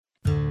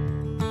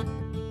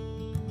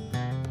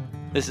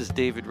This is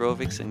David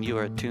Rovix, and you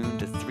are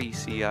tuned to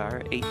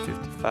 3CR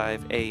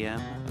 8:55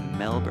 AM,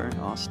 Melbourne,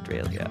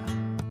 Australia.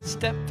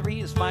 Step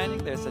 3 is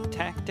finding there's a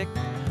tactic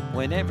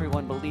when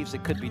everyone believes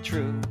it could be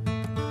true.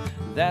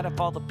 That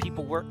if all the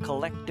people work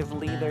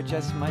collectively, there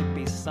just might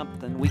be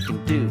something we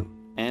can do,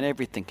 and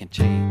everything can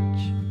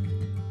change.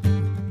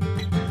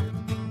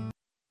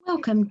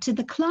 Welcome to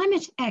the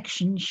Climate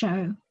Action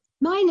Show.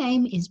 My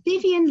name is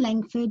Vivien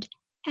Langford,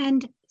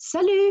 and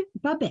salut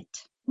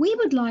Babette. We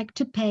would like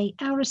to pay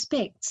our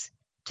respects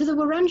to the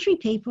Wurundjeri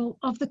people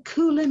of the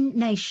Kulin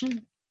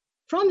Nation,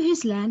 from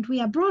whose land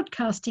we are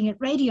broadcasting at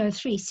Radio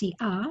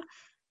 3CR,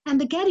 and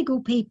the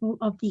Gadigal people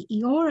of the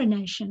Eora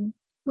Nation,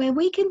 where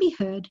we can be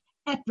heard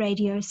at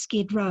Radio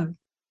Skid Row.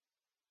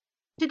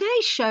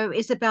 Today's show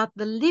is about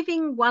the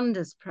Living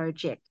Wonders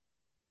project.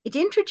 It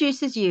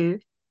introduces you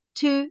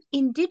to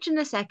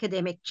Indigenous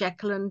academic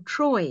Jakelin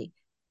Troy,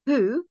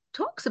 who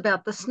talks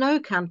about the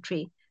snow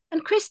country,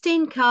 and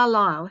Christine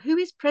Carlisle, who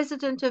is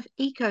president of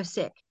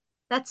ECoCeQ.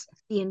 That's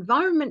the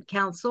Environment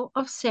Council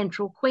of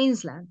Central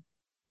Queensland.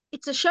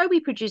 It's a show we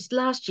produced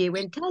last year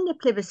when Tanya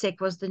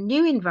Plibersek was the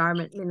new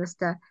Environment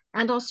Minister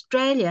and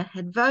Australia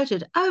had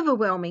voted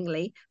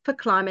overwhelmingly for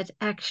climate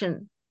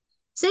action.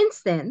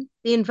 Since then,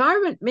 the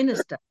Environment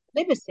Minister,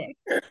 Plibersek,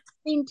 has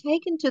been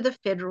taken to the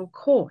federal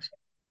court.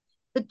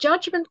 The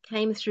judgment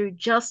came through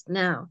just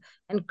now,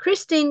 and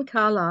Christine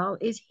Carlisle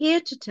is here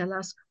to tell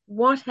us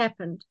what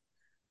happened.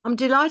 I'm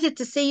delighted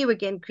to see you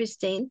again,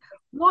 Christine.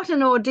 What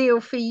an ordeal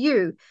for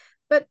you.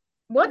 But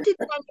what did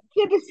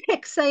Tanya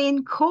Plibersek say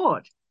in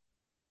court?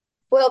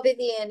 Well,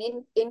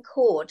 Vivien, in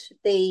court,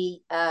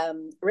 the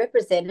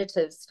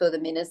representatives for the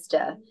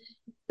minister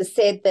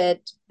said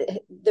that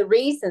the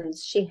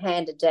reasons she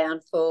handed down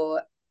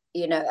for,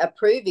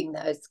 approving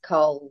those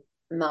coal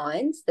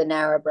mines, the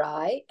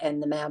Narrabri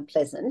and the Mount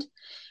Pleasant,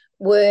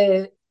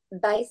 were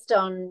based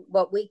on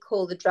what we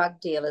call the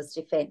drug dealer's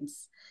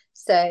defence.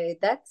 So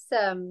that's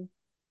an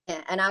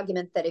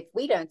argument that if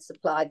we don't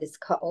supply this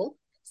coal,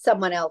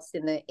 someone else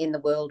in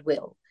the world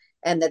will,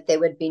 and that there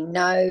would be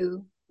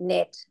no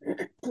net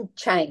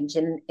change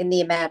in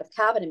the amount of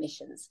carbon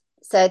emissions.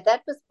 So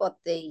that was what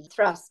the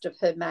thrust of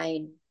her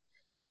main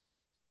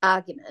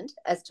argument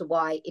as to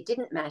why it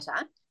didn't matter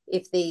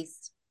if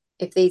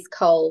these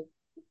coal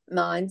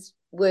mines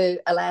were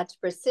allowed to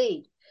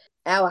proceed.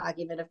 Our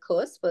argument, of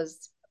course,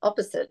 was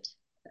opposite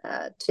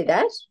to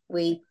that.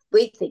 We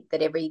think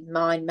that every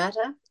mine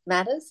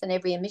matters and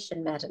every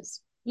emission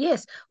matters.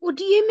 Yes. Well,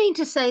 do you mean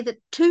to say that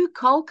two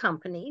coal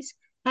companies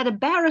had a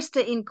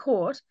barrister in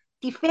court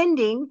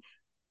defending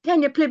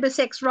Tanya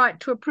Plibersek's right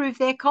to approve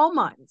their coal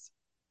mines?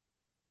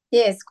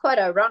 Yes, quite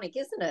ironic,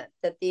 isn't it,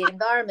 that the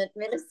Environment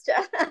Minister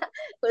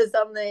was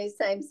on the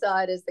same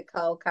side as the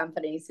coal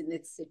companies in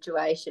this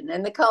situation.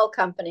 And the coal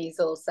companies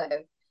also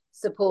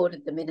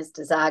supported the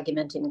minister's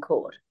argument in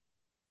court.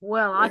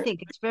 Well, I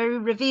think it's very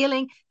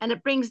revealing, and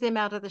it brings them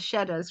out of the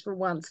shadows for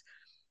once.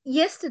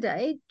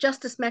 Yesterday,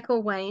 Justice Mc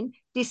Elwaine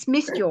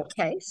dismissed your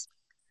case,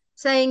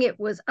 saying it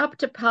was up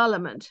to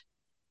Parliament.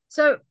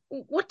 So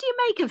what do you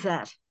make of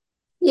that?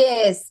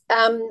 Yes,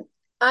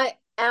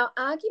 our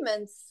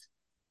arguments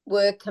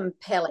were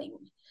compelling,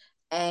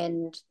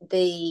 and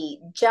the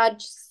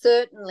judge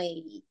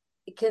certainly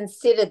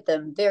considered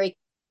them very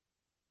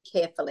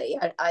carefully.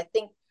 I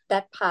think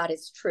that part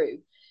is true.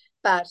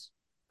 But,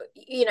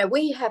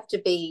 we have to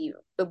be,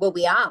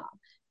 we are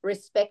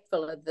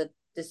respectful of the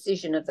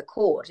decision of the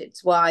court.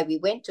 It's why we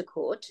went to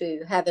court,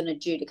 to have an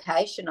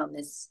adjudication on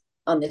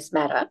this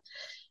matter.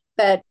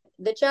 But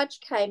the judge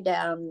came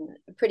down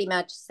pretty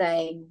much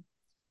saying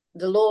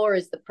the law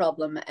is the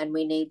problem and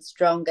we need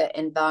stronger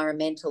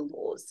environmental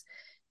laws.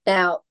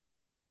 Now,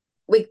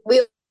 we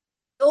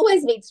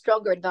always need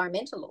stronger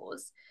environmental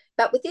laws,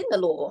 but within the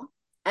law,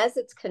 as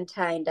it's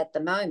contained at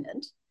the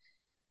moment,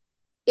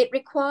 it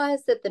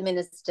requires that the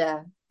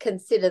minister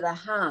consider the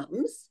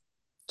harms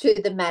to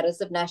the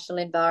matters of national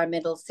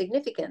environmental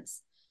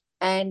significance.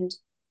 And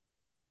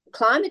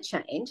climate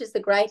change is the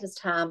greatest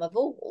harm of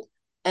all,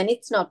 and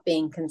it's not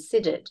being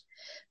considered.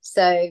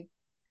 So,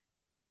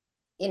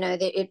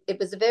 it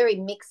was a very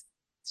mixed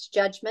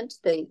judgment.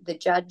 The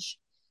judge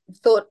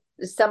thought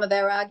some of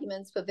our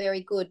arguments were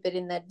very good, but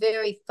in that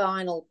very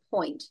final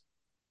point,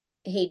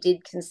 he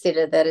did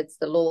consider that it's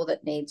the law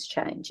that needs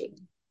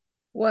changing.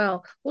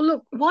 Well,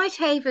 look,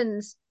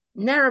 Whitehaven's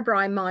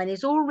Narrabri mine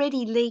is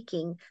already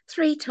leaking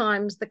 3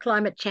 times the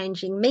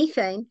climate-changing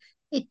methane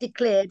it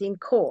declared in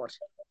court,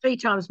 3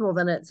 times more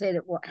than it said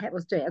it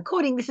was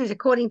doing. This is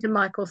according to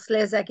Michael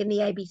SlezacLiving in the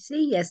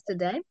ABC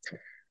yesterday.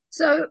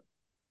 So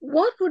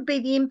what would be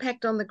the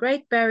impact on the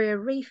Great Barrier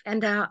Reef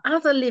and our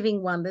other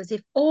living wonders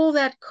if all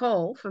that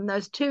coal from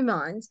those 2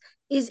 mines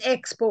is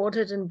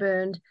exported and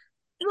burned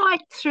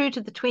right through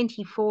to the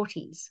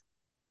 2040s?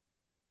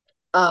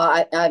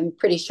 I'm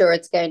pretty sure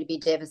it's going to be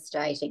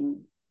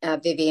devastating,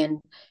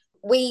 Vivien.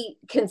 We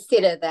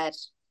consider that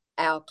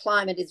our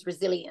climate is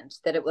resilient,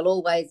 that it will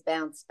always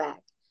bounce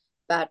back,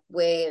 but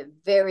we're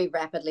very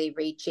rapidly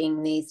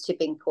reaching these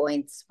tipping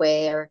points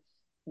where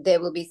there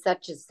will be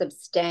such a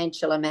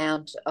substantial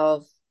amount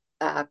of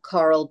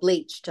coral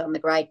bleached on the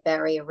Great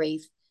Barrier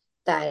Reef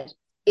that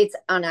it's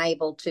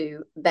unable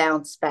to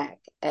bounce back.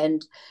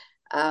 And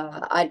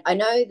I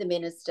know the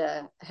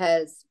minister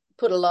has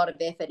put a lot of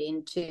effort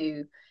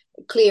into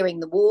clearing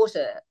the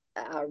water,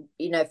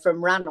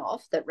 from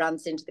runoff that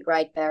runs into the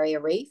Great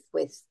Barrier Reef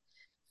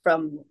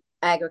from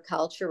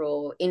agriculture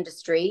or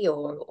industry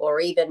or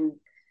even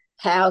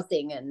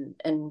housing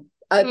and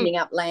opening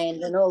up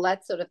land and all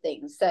that sort of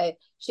thing. So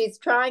she's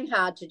trying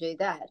hard to do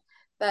that.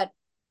 But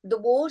the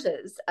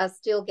waters are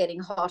still getting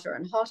hotter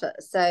and hotter.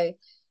 So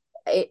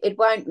it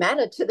won't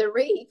matter to the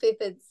reef if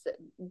it's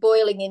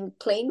boiling in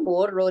clean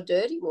water or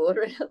dirty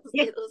water.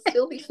 It'll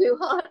still be too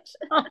hot.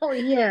 Oh,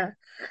 yeah,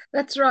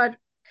 that's right.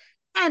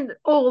 And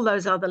all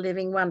those other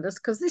living wonders,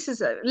 because this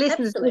is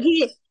listeners,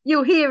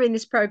 you'll hear in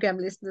this program,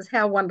 listeners,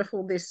 how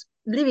wonderful this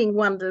living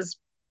wonders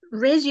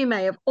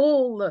resume of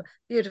all the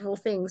beautiful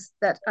things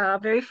that are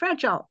very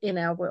fragile in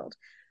our world.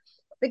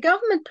 The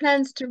government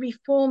plans to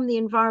reform the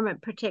Environment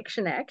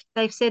Protection Act.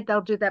 They've said they'll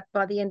do that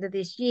by the end of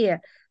this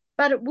year,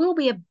 but it will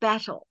be a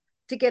battle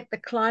to get the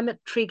climate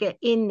trigger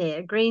in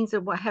there. Greens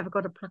have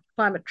got a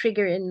climate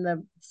trigger in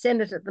the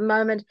Senate at the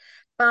moment,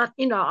 but,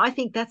 I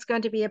think that's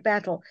going to be a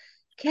battle.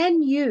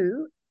 Can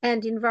you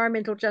and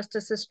Environmental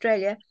Justice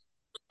Australia,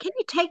 can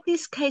you take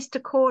this case to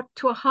court,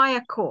 to a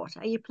higher court?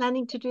 Are you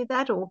planning to do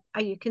that, or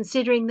are you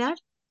considering that?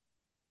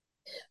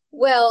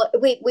 Well,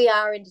 we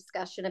are in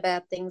discussion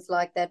about things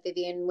like that,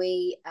 Vivien.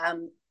 We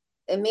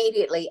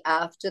immediately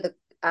after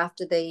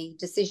the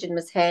decision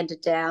was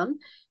handed down,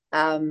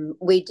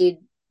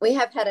 we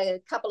have had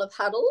a couple of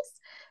huddles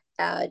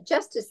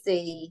just to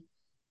see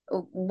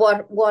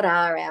what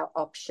are our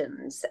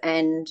options,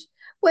 and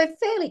we're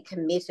fairly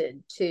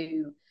committed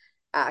to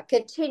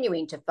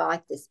continuing to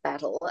fight this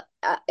battle.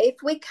 If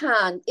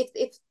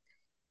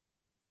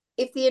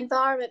the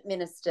Environment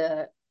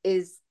Minister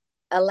is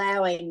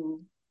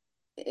allowing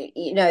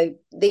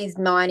these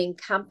mining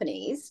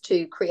companies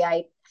to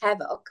create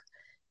havoc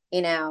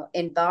in our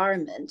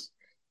environment,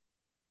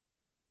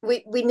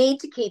 we need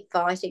to keep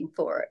fighting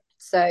for it.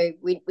 So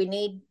we've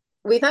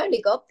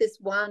only got this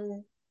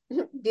one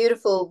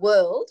beautiful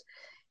world.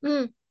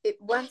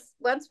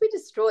 Once we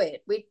destroy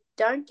it, we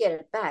don't get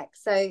it back.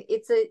 So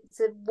it's a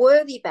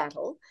worthy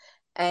battle,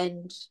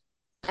 and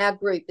our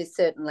group is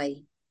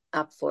certainly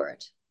up for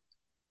it.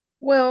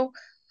 Well,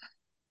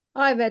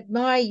 I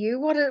admire you.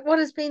 What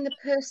has been the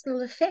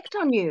personal effect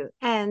on you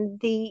and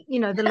the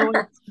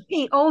lawyers,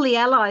 all the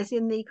allies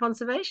in the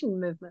conservation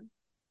movement?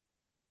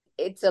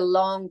 It's a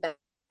long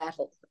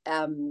battle.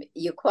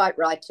 You're quite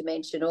right to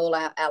mention all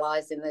our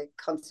allies in the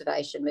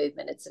conservation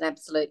movement. It's an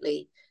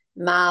absolutely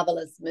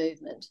marvellous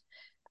movement.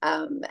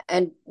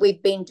 And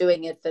we've been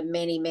doing it for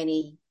many,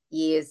 many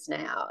years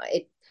now.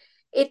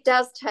 It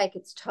does take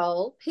its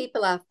toll.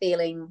 People are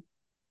feeling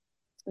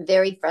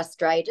very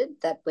frustrated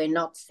that we're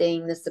not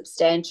seeing the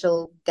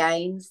substantial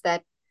gains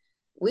that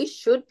we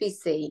should be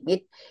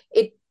seeing.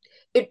 It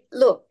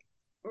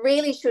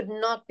really should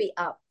not be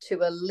up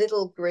to a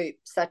little group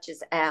such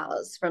as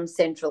ours from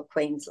central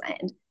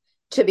Queensland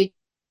to be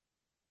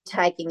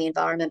taking the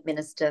Environment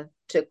Minister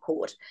to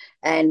court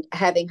and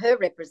having her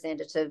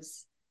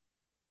representatives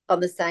on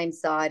the same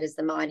side as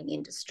the mining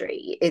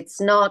industry. It's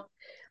not,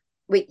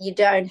 you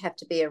don't have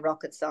to be a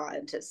rocket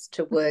scientist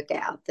to work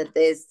out that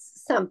there's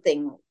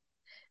something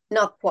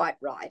not quite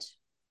right.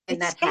 And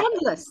it's that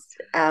scandalous.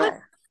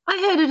 I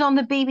heard it on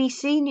the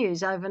BBC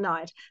News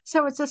overnight.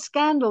 So it's a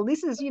scandal.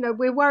 This is,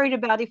 we're worried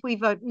about if we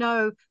vote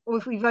no or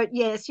if we vote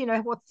yes,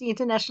 what's the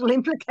international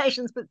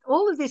implications. But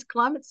all of this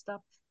climate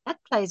stuff, that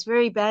plays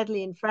very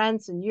badly in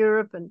France and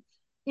Europe. And,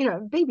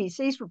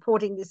 BBC's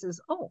reporting this as,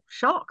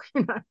 shock,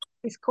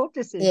 this court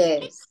decision.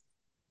 Yes.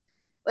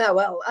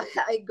 Well,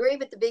 I agree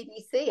with the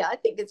BBC. I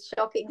think it's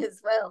shocking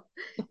as well.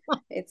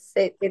 It's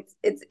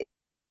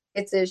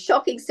a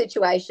shocking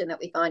situation that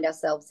we find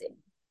ourselves in.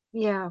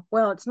 Yeah,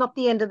 well, it's not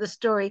the end of the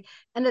story,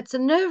 and it's a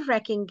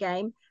nerve-wracking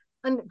game.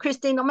 And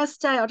Christine, I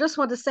must say, I just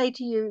want to say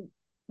to you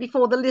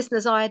before the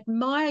listeners, I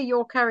admire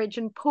your courage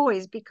and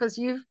poise, because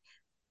you've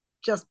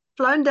just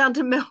flown down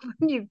to Melbourne.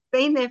 You've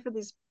been there for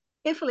this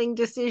piffling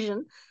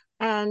decision,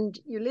 and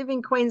you live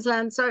in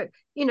Queensland. So,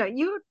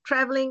 you're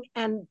traveling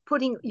and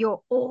putting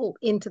your all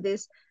into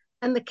this.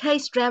 And the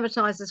case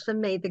dramatizes for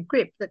me the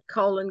grip that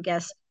coal and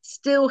gas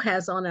still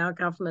has on our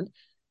government.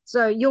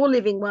 So your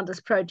Living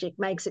Wonders project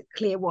makes it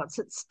clear what's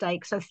at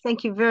stake. So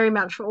thank you very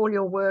much for all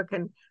your work,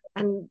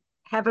 and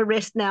have a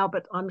rest now,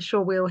 but I'm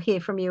sure we'll hear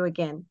from you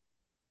again.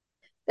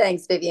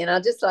 Thanks, Vivien.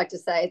 I'd just like to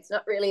say it's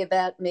not really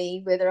about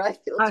me, whether I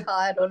feel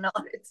tired or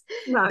not.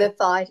 The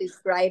fight is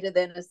greater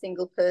than a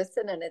single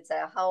person, and it's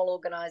our whole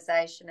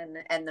organisation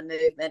and the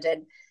movement.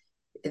 And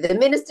the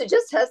minister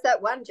just has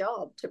that one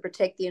job, to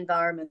protect the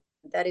environment.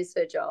 That is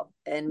her job,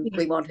 and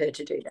we want her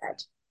to do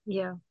that.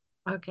 Yeah.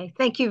 Okay.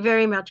 Thank you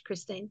very much,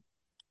 Christine.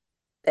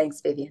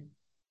 Thanks, Vivien.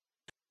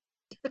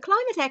 The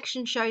Climate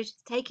Action Show is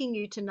taking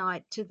you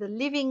tonight to the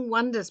Living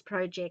Wonders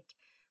project.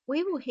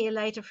 We will hear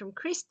later from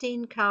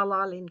Christine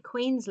Carlisle in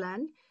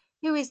Queensland,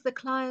 who is the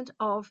client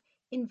of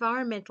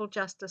Environmental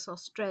Justice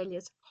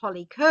Australia's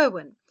Holly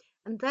Kerwin.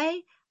 and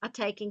they are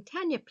taking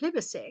Tanya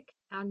Plibersek,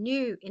 our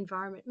new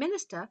Environment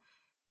Minister,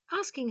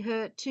 asking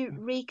her to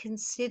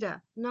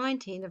reconsider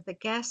 19 of the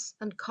gas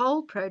and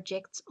coal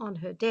projects on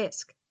her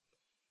desk.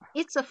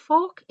 It's a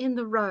fork in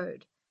the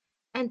road,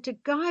 and to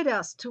guide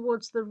us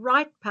towards the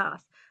right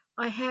path,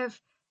 I have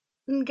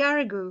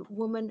Ngarigu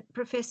woman,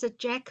 Professor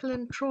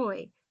Jakelin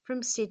Troy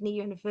from Sydney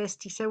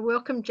University. So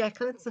welcome,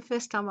 Jakelin. It's the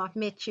first time I've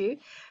met you.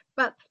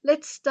 But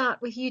let's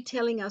start with you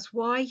telling us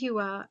why you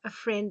are a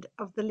friend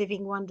of the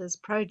Living Wonders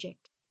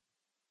project.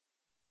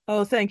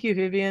 Oh, thank you,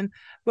 Vivien.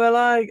 Well,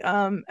 I,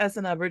 as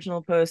an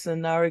Aboriginal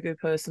person, Narrabri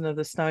person of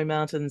the Snowy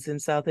Mountains in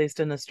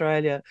southeastern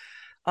Australia,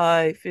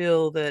 I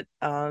feel that,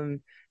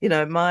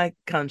 my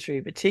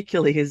country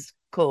particularly is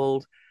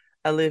called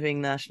a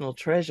living national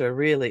treasure.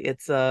 Really,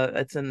 it's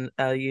a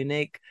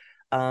unique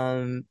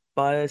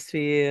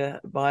biosphere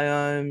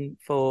biome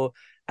for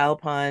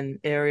alpine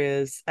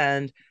areas,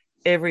 and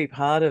every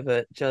part of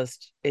it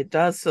it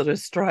does sort of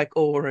strike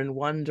awe and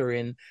wonder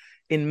in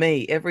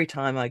me every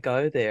time I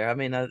go there. I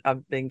mean,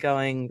 I've been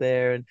going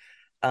there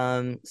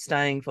and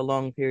staying for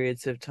long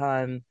periods of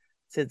time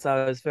since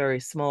I was very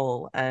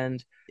small,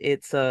 and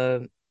it's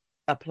a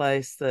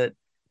place that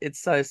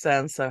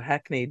sounds so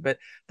hackneyed, but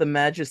the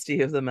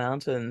majesty of the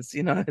mountains,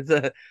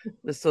 the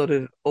sort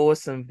of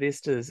awesome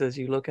vistas as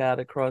you look out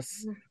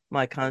across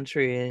my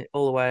country and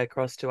all the way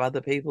across to other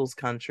people's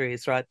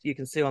countries, right? You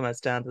can see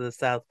almost down to the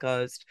south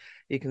coast.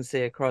 You can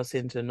see across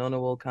into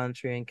Ngunnawal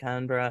country and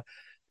Canberra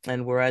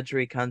and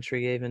Wiradjuri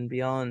country, even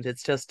beyond.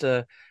 It's just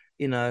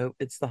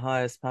it's the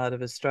highest part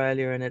of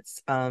Australia, and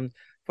it's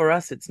for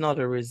us, it's not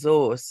a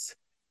resource.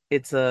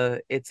 It's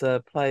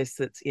a place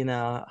that's in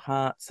our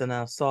hearts and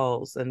our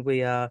souls, and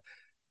we are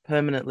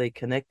permanently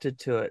connected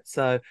to it.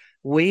 So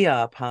we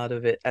are part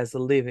of it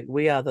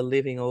we are the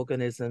living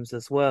organisms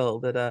as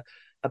well that are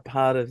a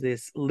part of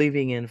this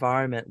living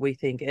environment. We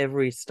think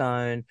every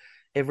stone,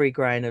 every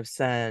grain of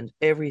sand,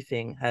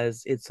 everything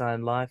has its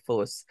own life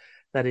force.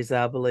 That is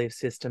our belief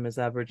system as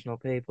Aboriginal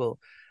people.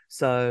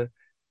 So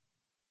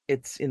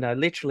it's,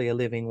 literally a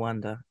living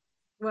wonder.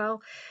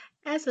 Well,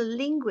 as a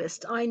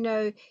linguist, I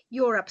know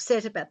you're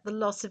upset about the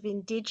loss of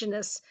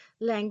Indigenous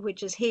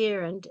languages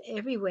here and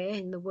everywhere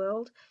in the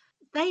world.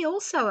 They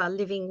also are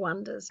living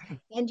wonders,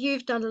 and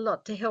you've done a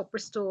lot to help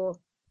restore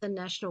the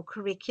national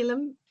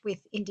curriculum with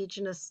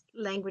Indigenous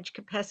language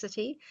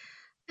capacity.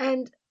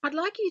 And I'd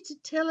like you to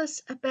tell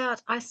us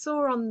about, I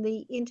saw on the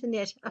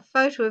internet a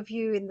photo of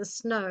you in the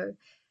snow,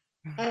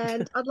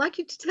 and I'd like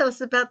you to tell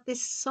us about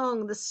this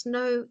song, the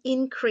Snow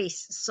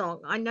Increase song.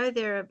 I know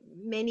there are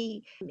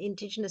many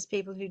Indigenous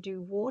people who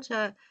do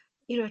water,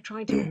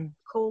 trying to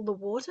call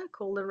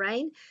the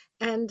rain.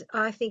 And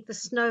I think the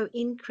Snow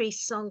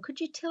Increase song,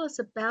 could you tell us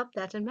about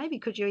that? And maybe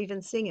could you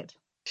even sing it?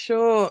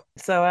 Sure.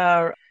 So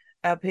our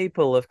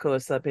people, of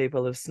course, are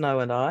people of snow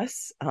and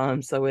ice.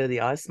 So we're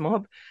the ice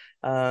mob.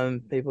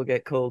 People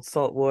get called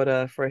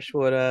saltwater,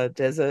 freshwater,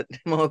 desert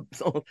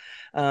mobs.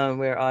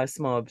 We're ice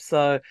mobs.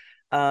 So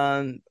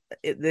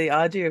the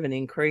idea of an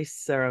increase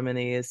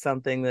ceremony is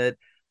something that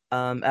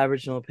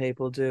Aboriginal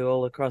people do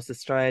all across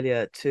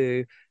Australia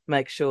to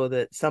make sure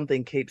that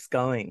something keeps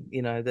going,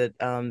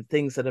 that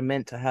things that are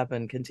meant to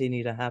happen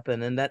continue to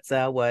happen. And that's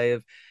our way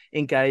of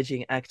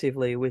engaging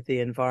actively with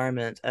the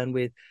environment and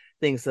with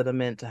things that are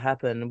meant to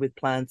happen, with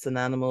plants and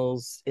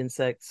animals,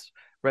 insects,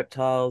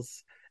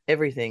 reptiles,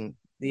 everything,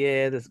 the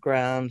air, the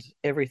ground,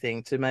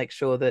 everything, to make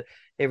sure that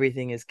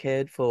everything is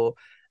cared for.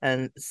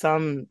 And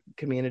some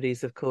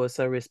communities, of course,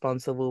 are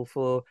responsible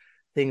for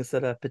things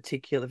that are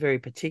very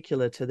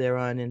particular to their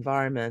own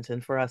environment.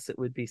 And for us, it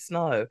would be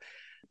snow.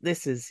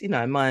 This is,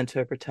 my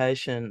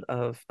interpretation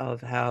of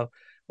how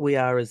we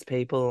are as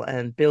people,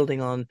 and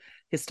building on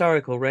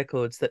historical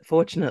records that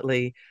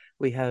fortunately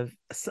we have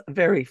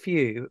very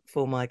few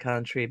for my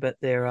country, but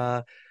there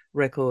are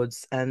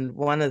records. And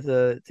one of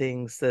the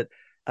things that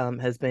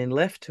has been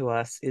left to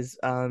us is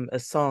a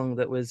song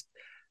that was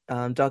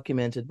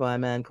documented by a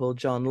man called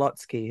John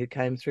Lotsky, who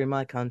came through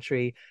my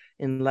country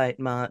in late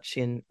March.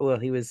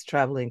 He was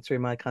traveling through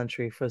my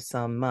country for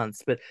some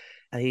months, but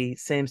he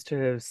seems to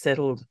have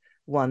settled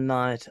one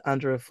night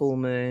under a full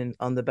moon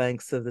on the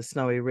banks of the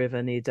Snowy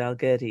River near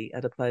Dalgety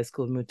at a place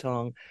called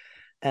Mutong.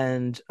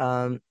 And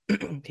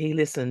he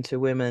listened to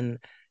women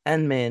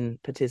and men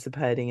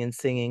participating in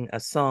singing a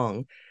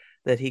song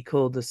that he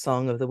called the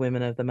Song of the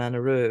Women of the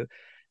Manaroo.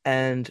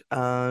 And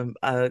a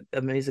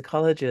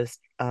musicologist,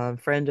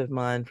 friend of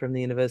mine from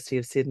the University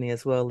of Sydney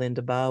as well,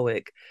 Linda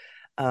Barwick,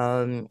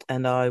 and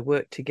I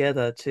worked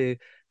together to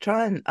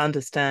try and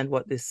understand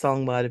what this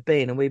song might have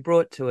been. And we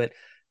brought to it,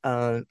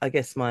 I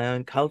guess, my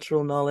own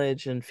cultural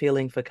knowledge and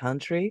feeling for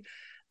country,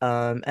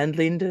 and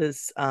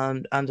Linda's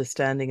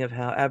understanding of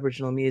how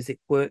Aboriginal music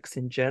works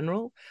in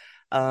general.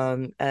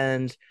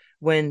 And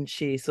when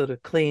she sort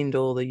of cleaned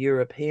all the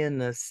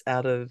Europeanness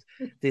out of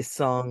this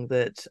song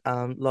that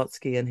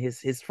Lotsky and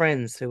his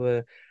friends who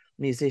were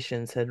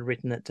musicians had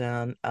written it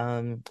down,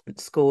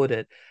 scored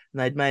it, and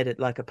they'd made it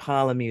like a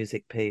parlor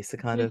music piece, a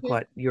kind of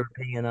quite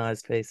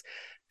Europeanized piece.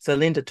 So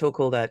Linda took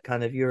all that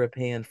kind of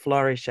European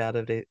flourish out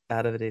of it,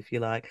 if you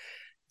like,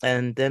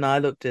 And then I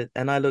looked at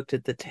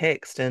the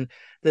text, and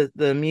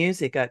the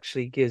music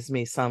actually gives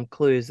me some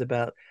clues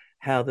about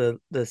how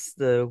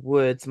the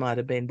words might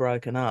have been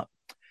broken up.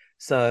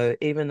 So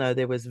even though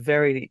there was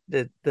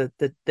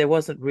there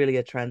wasn't really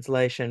a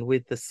translation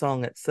with the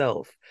song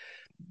itself,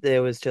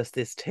 there was just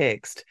this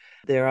text.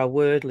 There are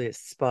word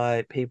lists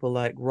by people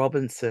like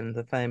Robinson,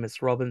 the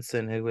famous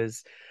Robinson, who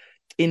was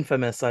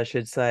infamous, I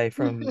should say,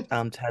 from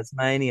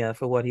Tasmania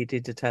for what he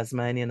did to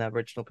Tasmanian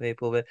Aboriginal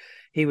people. But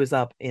he was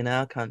up in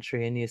our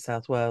country in New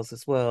South Wales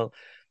as well,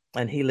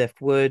 and he left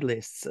word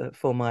lists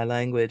for my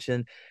language.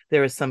 And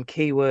there are some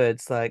key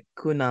words like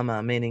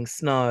kunama, meaning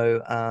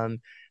snow,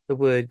 the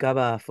word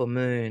gaba for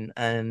moon,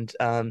 and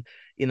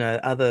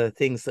other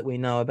things that we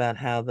know about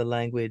how the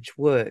language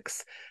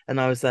works.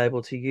 And I was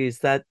able to use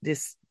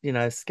this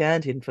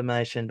scant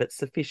information, but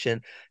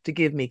sufficient to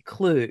give me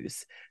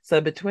clues. So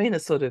between a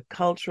sort of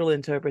cultural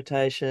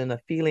interpretation, a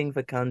feeling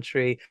for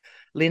country,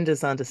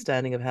 Linda's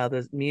understanding of how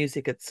the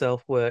music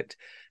itself worked,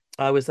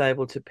 I was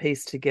able to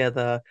piece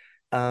together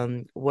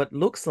what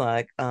looks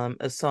like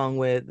a song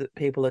where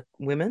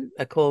women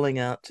are calling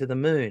out to the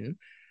moon,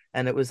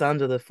 and it was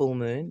under the full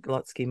moon.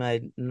 Glotsky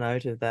made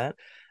note of that,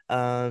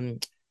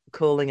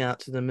 calling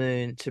out to the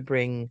moon to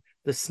bring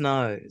the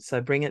snow.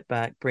 So bring it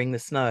back, bring the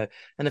snow.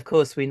 And of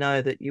course, we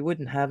know that you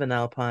wouldn't have an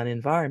alpine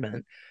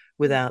environment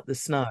without the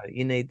snow.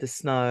 You need the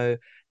snow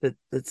that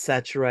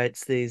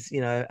saturates these,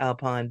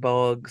 alpine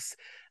bogs.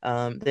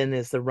 Then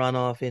there's the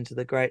runoff into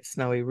the Great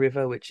Snowy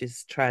River, which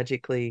is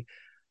tragically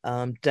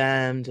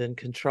dammed and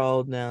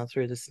controlled now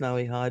through the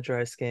snowy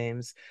hydro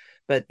schemes.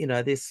 But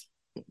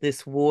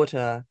this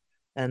water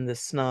and the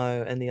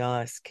snow and the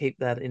ice keep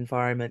that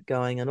environment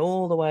going, and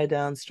all the way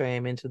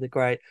downstream into the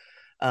Great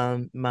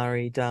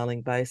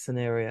Murray-Darling Basin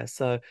area.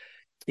 So,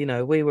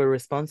 we were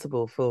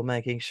responsible for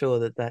making sure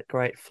that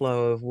great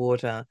flow of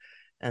water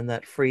and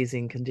that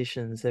freezing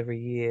conditions every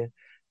year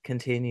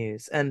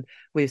continues. And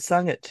we've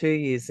sung it 2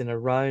 years in a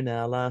row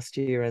now, last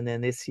year and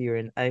then this year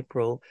in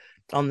April,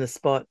 on the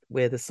spot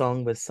where the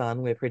song was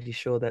sung. We're pretty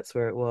sure that's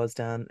where it was,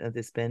 down at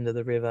this bend of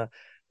the river,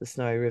 the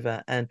Snowy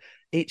River. And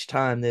each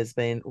time there's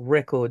been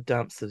record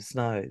dumps of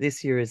snow.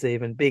 This year is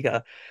even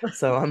bigger.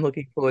 So I'm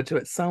looking forward to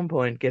at some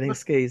point getting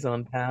skis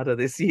on powder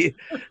this year.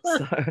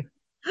 So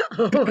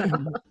Well,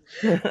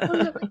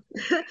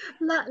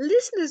 look,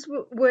 listeners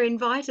were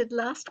invited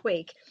last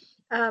week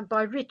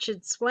by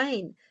Richard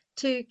Swain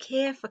to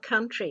care for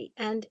country,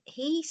 and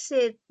he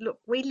said, look,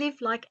 we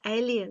live like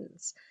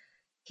aliens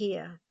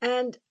here,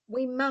 and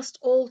we must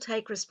all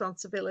take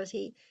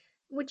responsibility.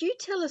 Would you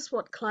tell us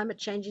what climate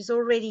change is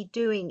already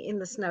doing in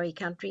the snowy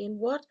country, and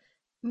what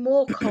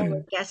more coal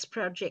and gas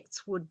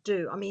projects would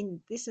do? I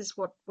mean, this is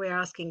what we're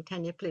asking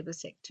Tanya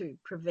Plibersek to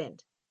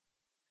prevent.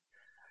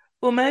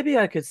 Well, maybe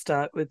I could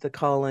start with the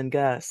coal and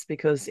gas,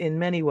 because in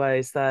many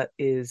ways that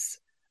is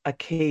a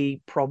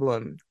key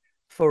problem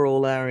for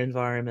all our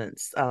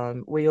environments.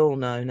 We all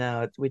know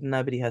now,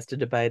 nobody has to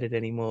debate it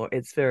anymore.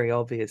 It's very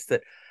obvious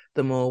that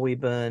the more we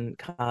burn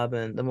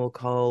carbon, the more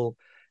coal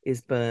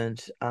is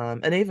burnt.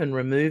 And even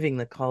removing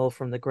the coal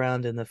from the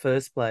ground in the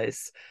first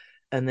place,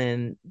 and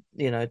then,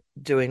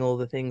 doing all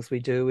the things we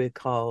do with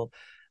coal,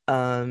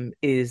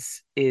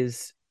 is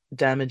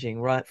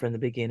damaging right from the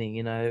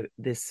beginning.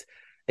 This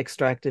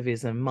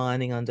extractivism,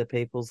 mining under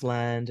people's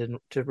land and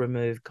to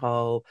remove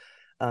coal,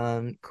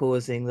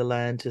 causing the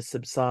land to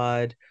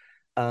subside,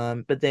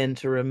 but then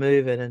to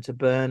remove it and to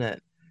burn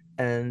it,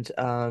 and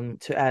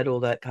to add all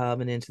that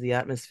carbon into the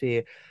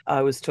atmosphere.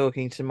 I was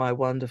talking to my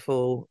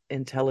wonderful,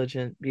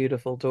 intelligent,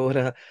 beautiful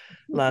daughter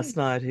last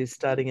night, who's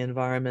studying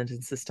environment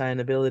and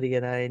sustainability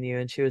at ANU,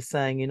 and she was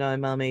saying,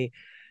 Mummy,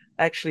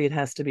 actually it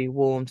has to be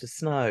warm to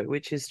snow,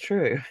 which is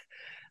true.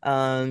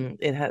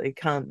 It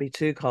can't be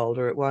too cold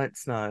or it won't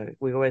snow.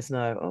 We always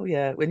know, oh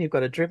yeah, when you've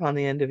got a drip on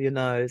the end of your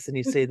nose and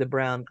you see the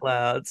brown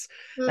clouds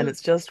and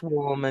it's just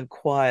warm and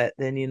quiet,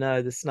 then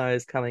the snow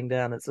is coming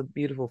down. It's a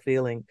beautiful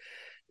feeling.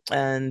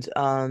 And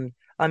I'm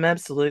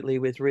absolutely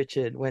with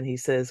Richard when he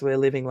says we're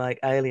living like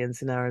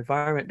aliens in our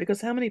environment,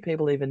 because how many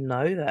people even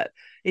know that?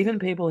 Even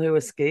people who are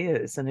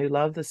skiers and who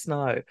love the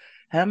snow,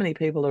 how many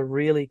people are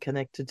really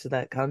connected to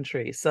that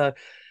country? So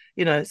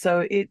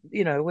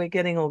we're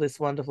getting all this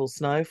wonderful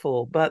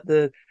snowfall, but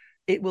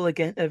it will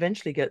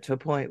eventually get to a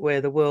point where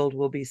the world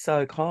will be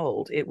so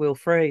cold, it will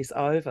freeze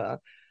over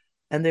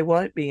and there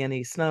won't be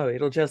any snow.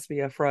 It'll just be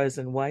a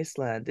frozen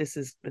wasteland. This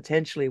is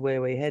potentially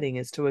where we're heading,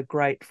 is to a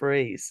great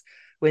freeze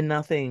where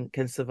nothing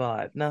can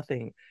survive,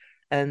 nothing.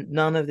 And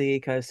none of the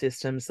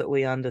ecosystems that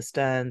we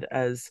understand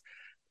as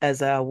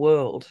our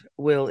world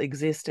will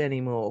exist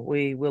anymore.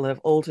 We will have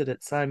altered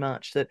it so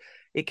much that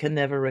it can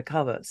never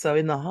recover. So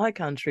in the high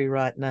country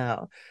right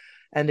now,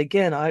 and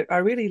again, I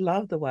really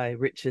love the way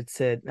Richard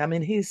said, I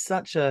mean, he's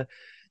such a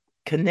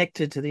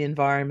connected to the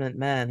environment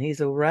man.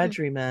 He's a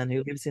Wiradjuri man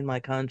who lives in my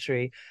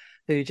country,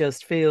 who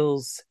just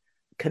feels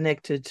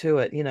connected to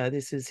it.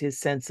 This is his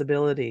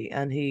sensibility,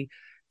 and he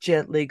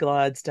gently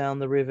glides down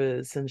the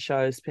rivers and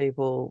shows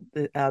people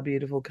our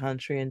beautiful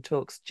country and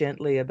talks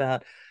gently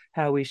about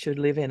how we should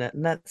live in it.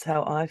 And that's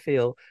how I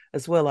feel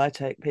as well. I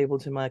take people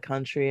to my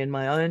country. In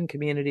my own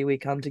community, we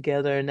come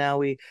together and now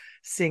we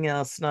sing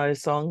our snow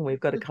song. We've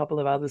got a couple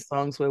of other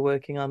songs we're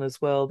working on as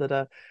well that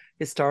are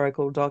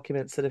historical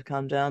documents that have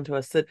come down to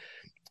us that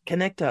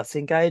connect us,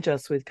 engage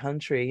us with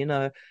country. You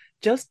know,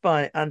 just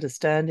by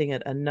understanding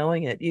it and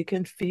knowing it, you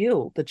can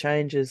feel the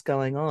changes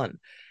going on.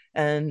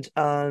 And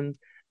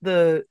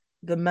the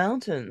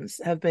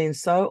mountains have been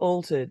so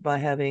altered by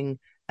having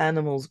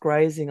animals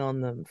grazing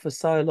on them for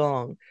so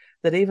long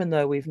that even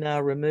though we've now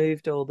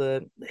removed all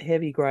the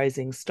heavy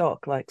grazing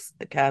stock like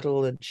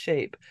cattle and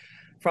sheep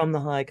from the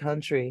high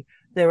country,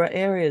 there are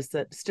areas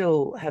that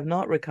still have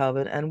not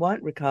recovered and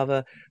won't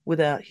recover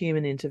without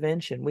human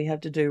intervention. We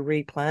have to do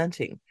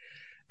replanting.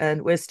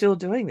 And we're still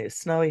doing this.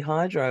 Snowy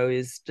hydro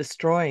is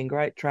destroying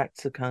great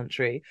tracts of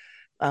country.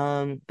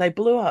 They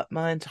blew up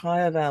my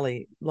entire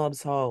valley,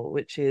 Lobbs Hole,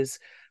 which is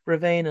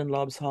Ravine and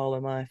Lobbs Hole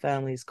are my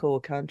family's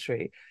core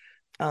country.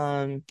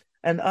 And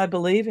I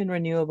believe in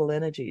renewable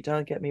energy,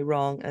 don't get me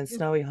wrong, and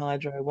Snowy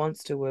Hydro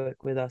wants to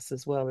work with us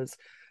as well as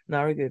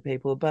Narrabri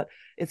people, but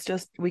it's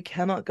just we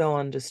cannot go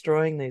on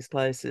destroying these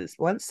places.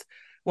 Once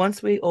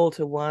we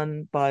alter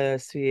one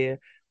biosphere,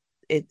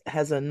 it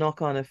has a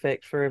knock-on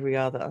effect for every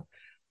other.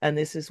 And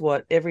this is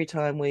what every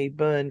time we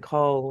burn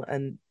coal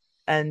and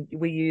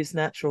we use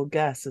natural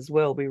gas as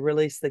well, we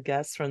release the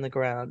gas from the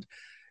ground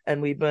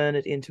and we burn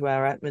it into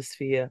our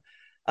atmosphere.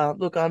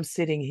 Look, I'm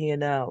sitting here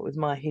now with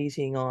my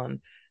heating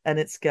on and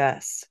it's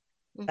gas.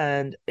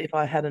 And if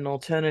I had an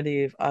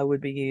alternative, I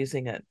would be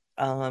using it.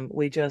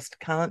 We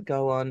just can't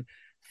go on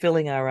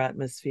filling our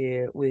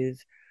atmosphere with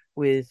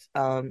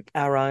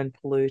our own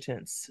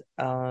pollutants.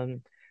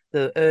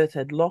 The earth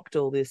had locked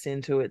all this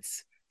into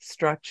its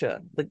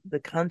structure. The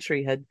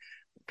country had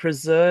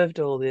preserved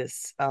all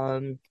this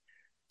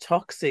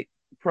toxic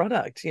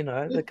product, you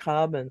know, the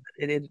carbon,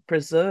 it had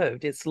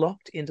preserved, it's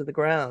locked into the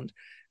ground,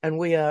 and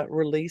we are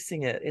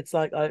releasing it. It's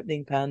like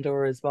opening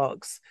Pandora's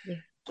box.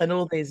 And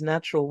all these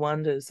natural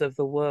wonders of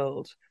the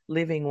world,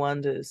 living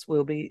wonders,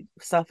 will be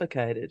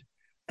suffocated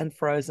and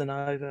frozen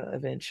over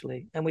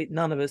eventually, and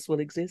none of us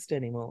will exist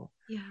anymore.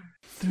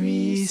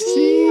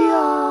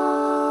 3CR.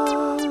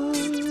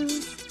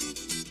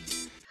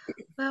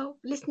 Well,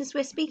 listeners,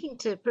 we're speaking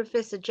to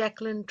Professor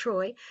Jakelin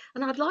Troy,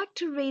 and I'd like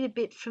to read a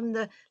bit from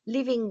the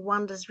Living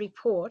Wonders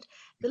report,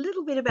 a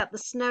little bit about the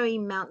Snowy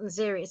Mountains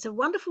area. It's a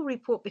wonderful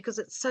report because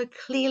it's so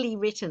clearly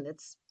written.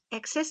 It's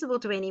accessible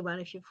to anyone.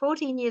 If you're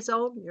 14 years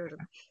old and you're a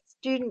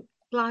student,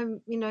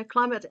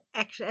 climate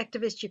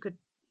activist, you could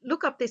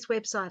look up this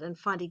website and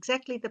find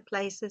exactly the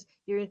places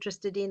you're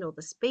interested in or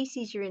the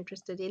species you're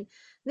interested in.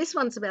 This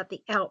one's about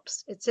the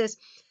Alps. It says,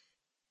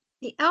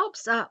 the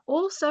Alps are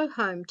also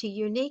home to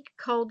unique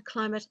cold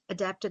climate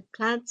adapted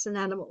plants and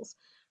animals,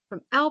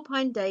 from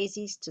alpine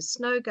daisies to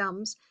snow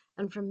gums,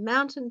 and from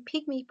mountain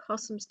pygmy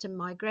possums to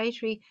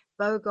migratory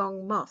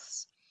bogong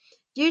moths.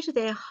 Due to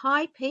their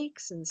high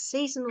peaks and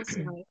seasonal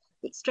snow,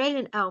 the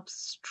Australian Alps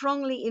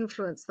strongly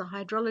influence the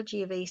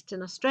hydrology of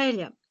eastern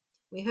Australia.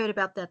 We heard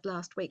about that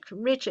last week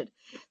from Richard.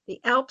 The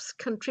Alps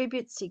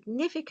contribute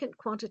significant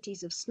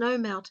quantities of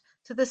snowmelt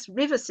to the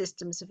river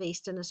systems of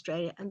eastern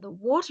Australia, and the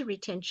water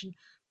retention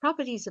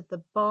properties of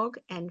the bog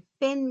and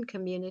fen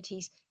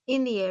communities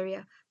in the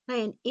area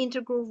play an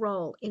integral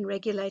role in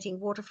regulating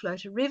water flow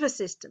to river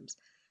systems.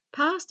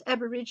 Past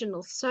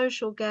Aboriginal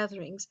social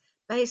gatherings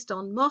based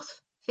on moth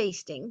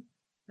feasting,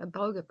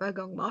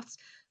 bogong moths,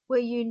 were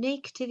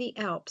unique to the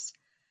Alps.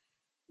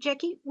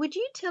 Jackie, would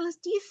you tell us,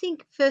 do you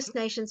think First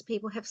Nations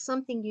people have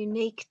something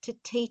unique to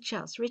teach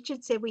us?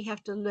 Richard said we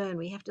have to learn,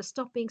 we have to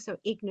stop being so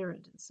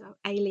ignorant and so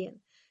alien.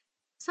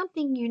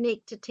 Something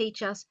unique to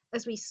teach us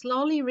as we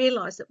slowly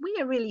realise that we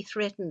are really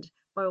threatened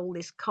by all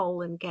this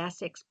coal and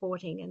gas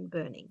exporting and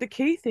burning. The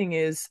key thing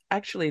is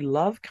actually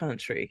love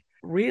country,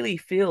 really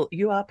feel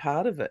you are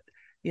part of it.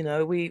 You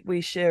know,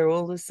 we share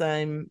all the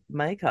same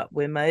makeup.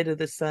 We're made of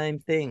the same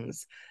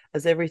things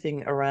as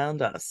everything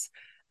around us.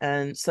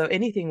 And so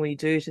anything we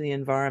do to the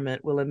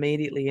environment will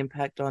immediately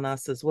impact on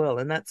us as well.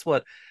 And that's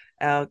what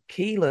our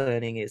key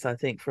learning is, I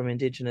think, from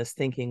Indigenous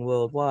thinking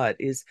worldwide,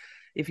 is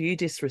if you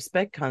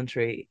disrespect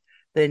country,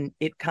 then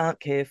it can't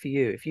care for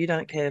you. If you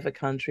don't care for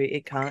country,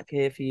 it can't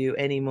care for you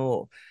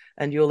anymore.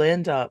 And you'll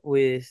end up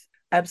with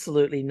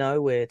absolutely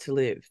nowhere to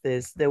live.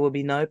 There will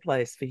be no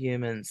place for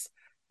humans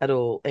at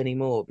all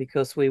anymore,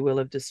 because we will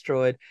have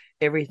destroyed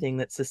everything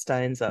that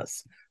sustains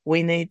us.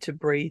 We need to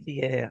breathe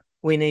the air.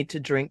 We need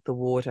to drink the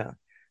water.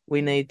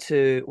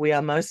 We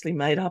are mostly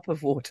made up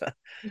of water,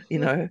 you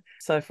know.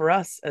 So for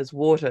us as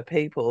water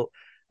people,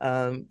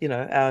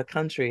 our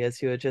country,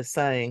 as you were just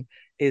saying,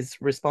 is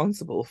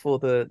responsible for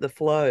the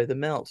flow, the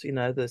melt. You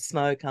know, the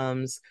snow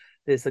comes,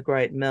 there's a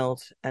great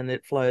melt, and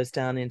it flows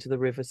down into the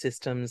river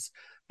systems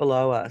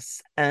below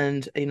us.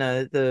 And, you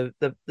know,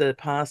 the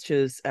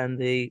pastures and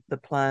the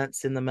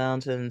plants in the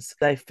mountains,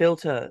 they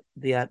filter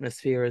the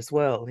atmosphere as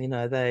well. You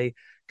know, they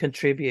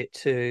contribute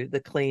to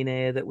the clean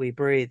air that we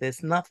breathe.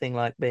 There's nothing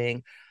like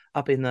being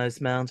up in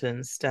those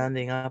mountains,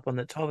 standing up on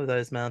the top of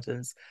those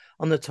mountains,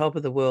 on the top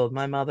of the world.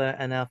 My mother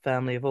and our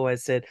family have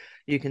always said,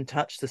 you can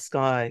touch the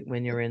sky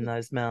when you're in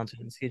those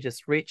mountains. You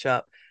just reach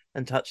up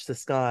and touch the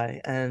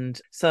sky. And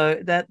so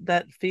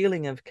that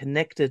feeling of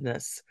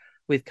connectedness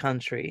with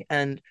country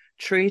and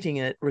treating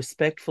it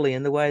respectfully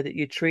in the way that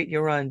you treat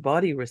your own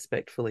body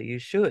respectfully, you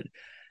should.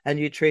 And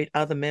you treat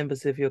other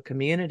members of your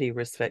community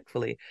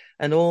respectfully,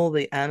 and all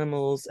the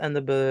animals and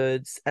the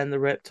birds and the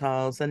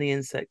reptiles and the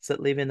insects that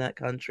live in that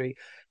country,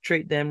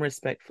 treat them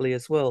respectfully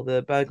as well.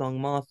 The bogong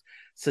moth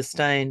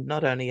sustained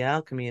not only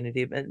our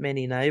community, but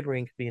many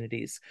neighbouring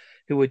communities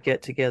who would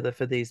get together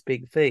for these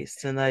big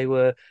feasts. And they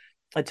were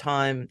a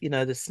time,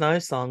 the snow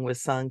song was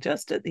sung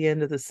just at the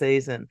end of the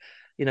season.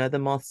 The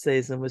moth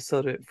season was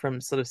from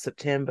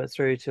September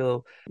through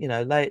till,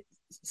 late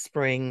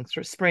spring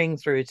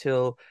through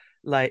till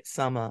late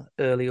summer,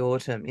 early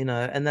autumn,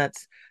 and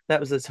that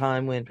was a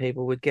time when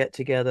people would get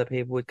together.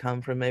 People would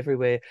come from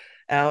everywhere.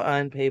 Our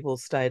own people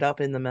stayed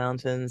up in the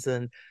mountains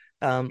and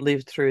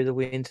lived through the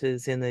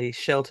winters in the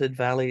sheltered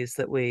valleys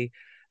that we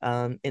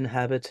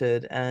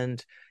inhabited,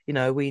 and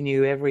we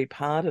knew every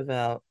part of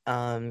our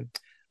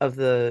of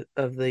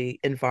the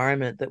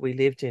environment that we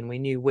lived in. We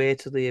knew where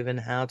to live and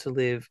how to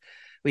live.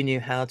 We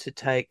knew how to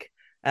take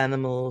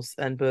animals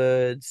and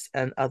birds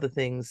and other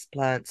things,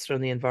 plants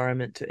from the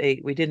environment to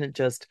eat. We didn't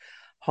just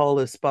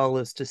holus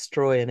bolus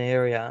destroy an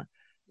area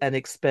and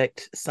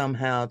expect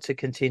somehow to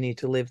continue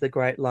to live the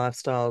great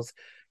lifestyles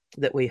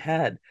that we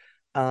had.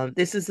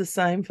 This is the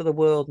same for the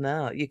world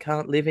now. You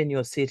can't live in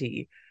your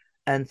city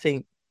and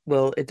think,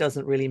 well, it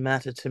doesn't really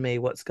matter to me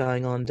what's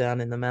going on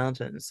down in the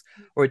mountains,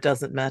 or it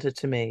doesn't matter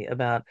to me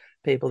about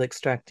people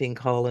extracting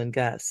coal and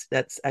gas.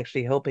 That's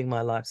actually helping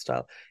my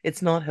lifestyle.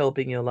 It's not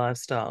helping your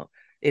lifestyle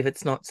if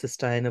it's not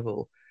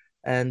sustainable.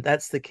 And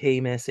that's the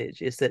key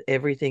message, is that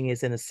everything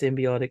is in a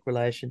symbiotic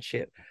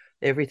relationship.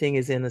 Everything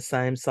is in the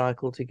same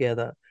cycle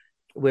together.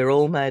 We're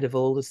all made of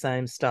all the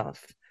same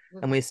stuff.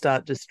 And we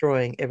start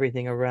destroying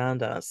everything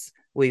around us,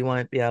 we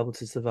won't be able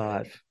to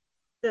survive.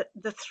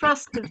 The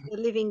thrust of the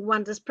Living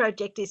Wonders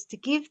project is to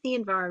give the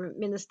Environment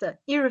Minister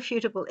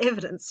irrefutable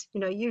evidence.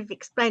 You've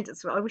explained it,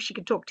 so I wish she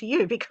could talk to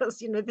you, because,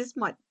 this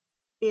might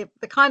be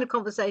the kind of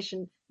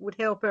conversation would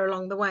help her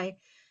along the way.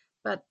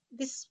 But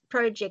this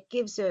project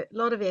gives her a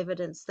lot of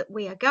evidence that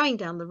we are going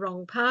down the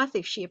wrong path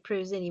if she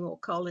approves any more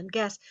coal and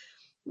gas.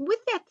 With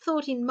that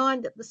thought in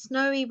mind, that the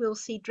Snowy will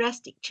see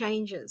drastic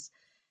changes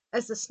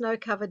as the snow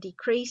cover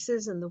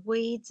decreases and the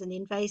weeds and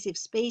invasive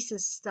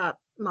species start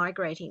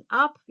migrating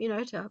up,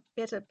 to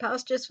better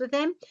pastures for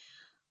them.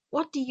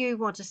 What do you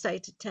want to say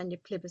to Tanya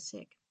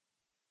Plibersek?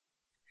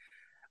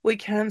 We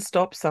can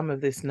stop some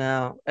of this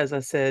now. As I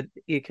said,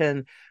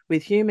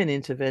 with human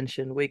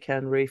intervention, we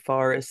can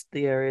reforest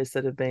the areas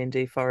that have been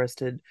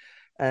deforested,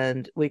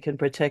 and we can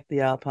protect the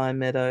alpine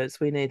meadows.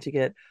 We need to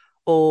get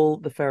all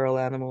the feral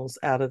animals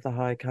out of the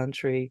high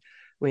country.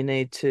 We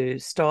need to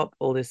stop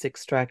all this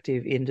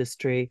extractive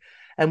industry,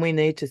 and we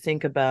need to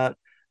think about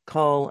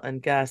coal and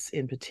gas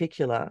in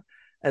particular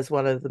as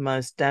one of the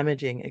most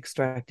damaging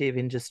extractive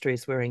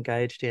industries we're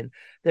engaged in.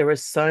 There are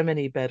so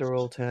many better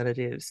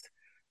alternatives.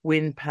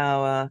 Wind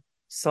power,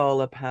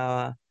 solar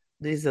power,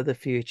 these are the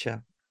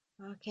future.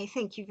 Okay,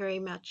 thank you very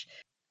much.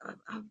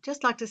 I'd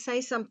just like to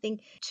say something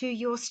to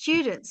your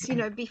students,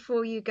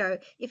 before you go.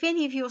 If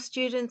any of your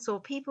students or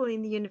people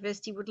in the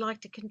university would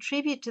like to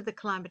contribute to the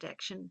Climate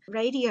Action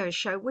radio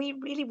show, we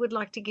really would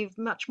like to give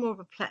much more of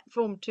a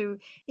platform to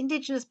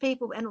Indigenous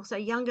people and also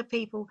younger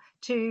people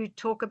to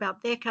talk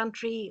about their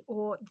country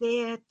or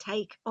their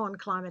take on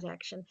climate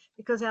action,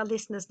 because our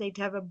listeners need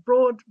to have a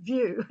broad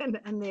view,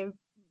 and they're,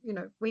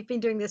 we've been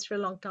doing this for a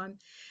long time.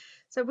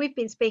 So we've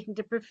been speaking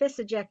to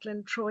Professor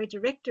Jakelin Troy,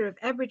 Director of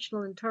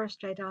Aboriginal and Torres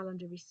Strait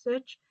Islander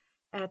Research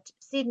at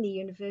Sydney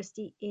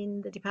University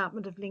in the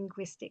Department of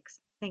Linguistics.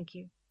 Thank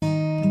you.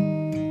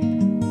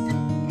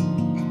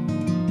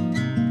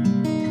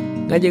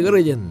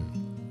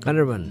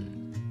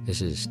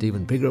 This is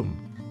Stephen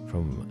Pigram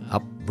from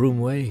up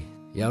Broomway,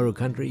 Yarra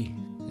Country,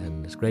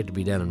 and it's great to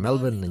be down in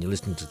Melbourne, and you're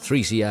listening to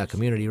 3CR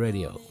Community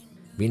Radio.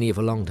 Been here for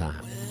a long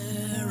time.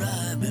 Where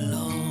I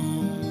belong.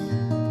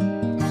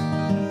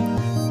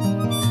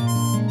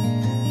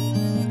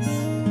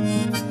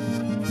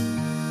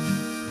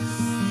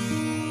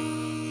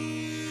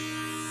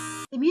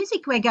 The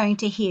music we're going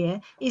to hear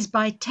is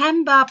by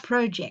Tambar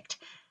Project,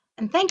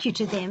 and thank you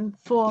to them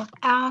for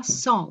our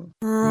song.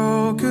 We're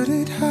all good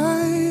at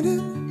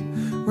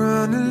hiding,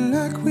 running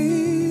like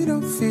we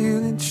don't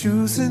feel it,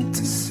 choosing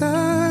to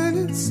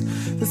silence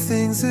the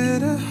things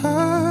that are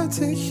hard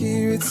to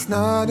hear. It's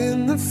not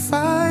in the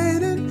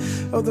fighting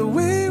or the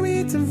way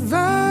we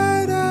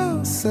divide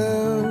ourselves.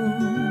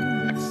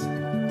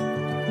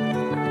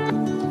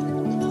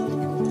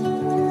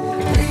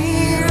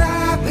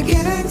 Rewrite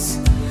beginnings.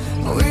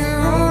 We're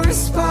all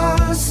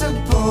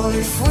responsible.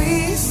 If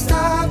we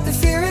stop the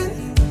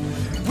fearing,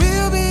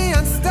 we'll be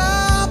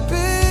unstoppable.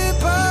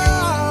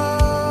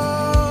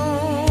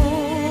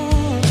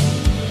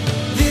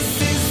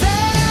 This is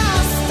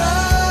our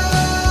start.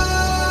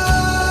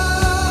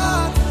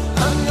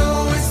 I know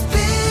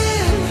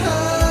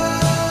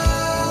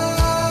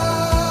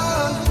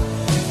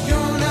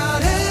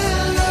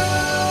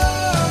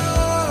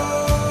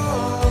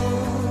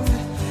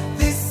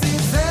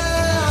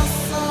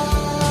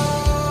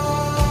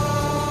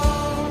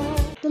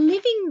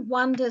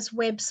Wonders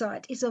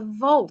website is a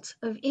vault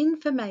of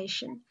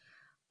information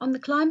on the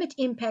climate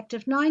impact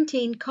of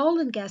 19 coal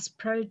and gas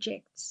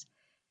projects.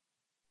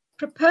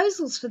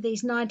 Proposals for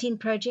these 19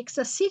 projects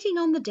are sitting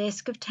on the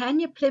desk of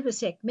Tanya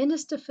Plibersek,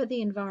 Minister for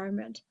the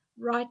Environment,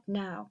 right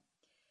now.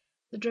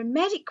 The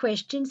dramatic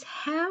question is,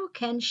 how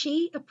can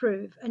she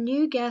approve a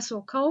new gas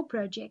or coal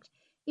project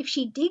if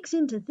she digs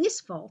into this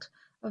vault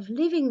of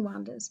living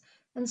wonders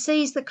and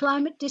sees the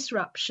climate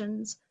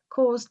disruptions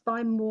caused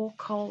by more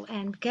coal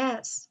and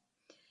gas?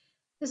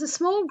 There's a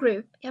small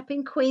group up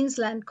in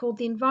Queensland called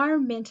the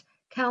Environment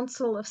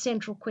Council of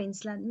Central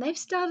Queensland, and they've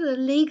started a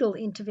legal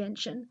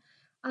intervention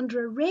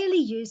under a rarely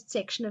used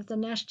section of the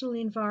National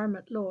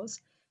Environment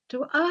Laws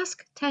to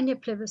ask Tanya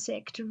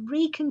Plibersek to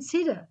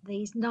reconsider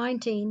these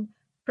 19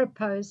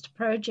 proposed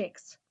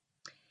projects.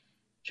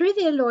 Through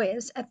their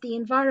lawyers at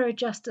the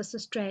Justice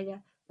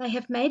Australia, they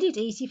have made it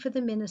easy for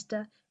the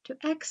Minister to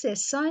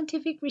access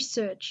scientific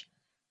research,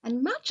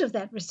 and much of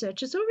that research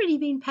has already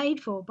been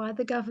paid for by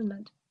the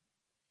government.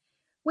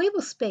 We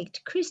will speak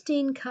to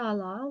Christine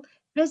Carlisle,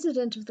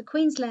 President of the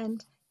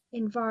Queensland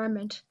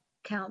Environment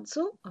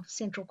Council of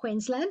Central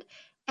Queensland,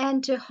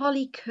 and to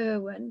Holly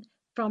Kerwin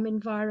from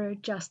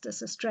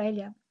Justice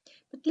Australia.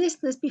 But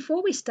listeners,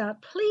 before we start,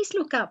 please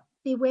look up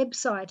the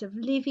website of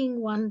Living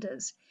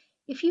Wonders.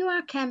 If you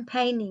are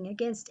campaigning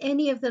against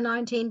any of the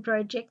 19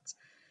 projects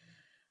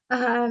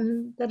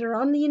that are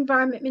on the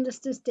Environment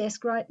Minister's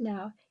desk right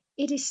now,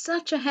 it is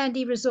such a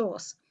handy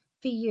resource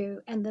for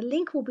you, and the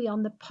link will be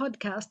on the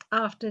podcast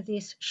after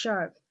this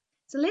show.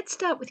 So let's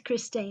start with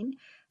Christine.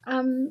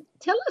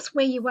 Tell us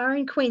where you are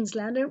in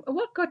Queensland and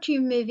what got you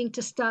moving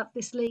to start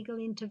this legal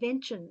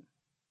intervention.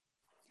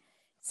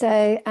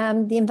 So,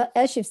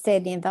 as you've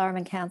said, the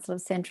Environment Council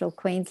of Central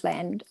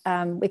Queensland,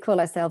 we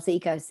call ourselves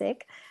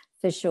ECoCeQ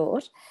for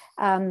short.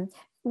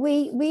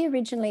 We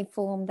originally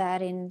formed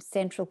that in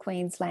Central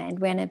Queensland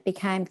when it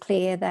became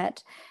clear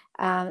that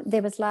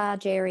there was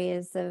large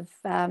areas of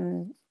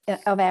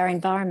our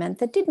environment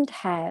that didn't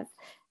have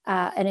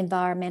an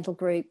environmental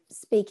group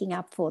speaking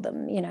up for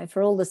them, you know,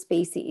 for all the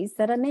species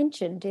that are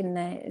mentioned in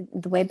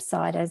the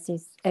website,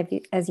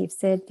 as you've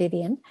said,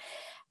 Vivien.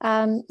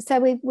 So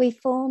we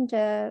formed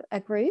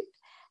a group,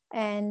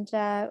 and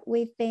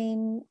we've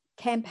been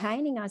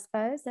campaigning, I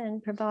suppose,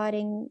 and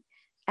providing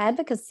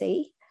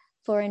advocacy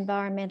for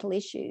environmental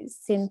issues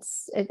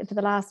for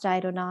the last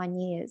 8 or 9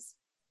 years.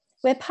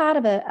 We're part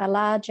of a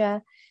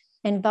larger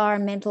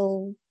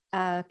environmental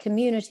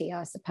community,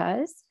 I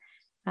suppose,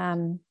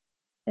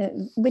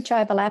 which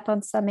overlap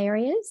on some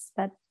areas,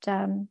 but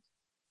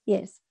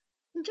yes.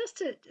 And just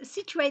to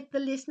situate the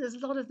listeners,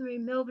 a lot of them are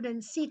in Melbourne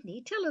and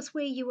Sydney. Tell us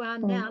where you are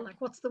now, like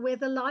what's the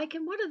weather like,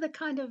 and what are the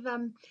kind of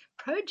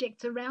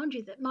projects around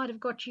you that might have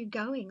got you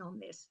going on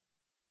this?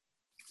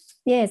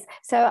 Yes,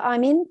 so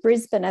I'm in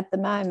Brisbane at the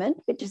moment,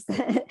 which is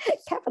the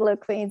capital of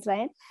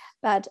Queensland,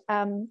 but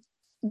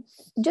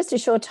just a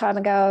short time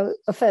ago,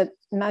 for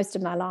most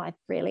of my life,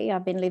 really,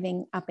 I've been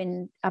living up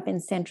in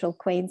Central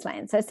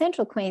Queensland. So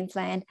Central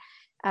Queensland,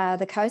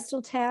 the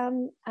coastal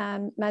town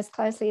most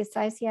closely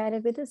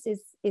associated with us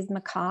is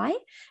Mackay,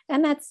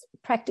 and that's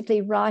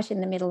practically right in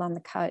the middle on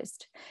the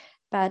coast.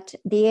 But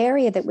the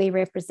area that we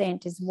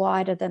represent is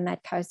wider than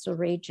that coastal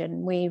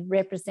region. We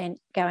represent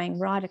going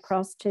right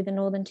across to the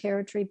Northern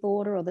Territory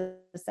border or the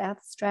South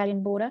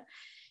Australian border.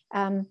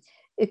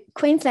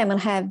 Queensland will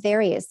have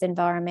various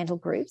environmental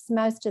groups.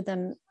 Most of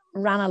them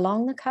run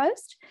along the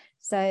coast.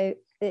 So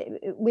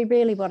we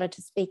really wanted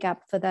to speak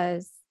up for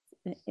those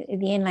in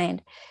the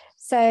inland.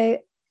 So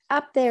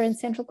up there in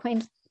Central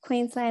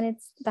Queensland,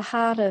 it's the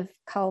heart of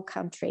coal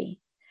country.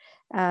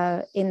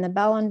 In the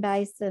Bowen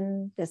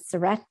Basin, the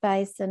Surat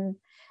Basin,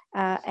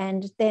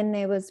 and then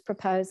there was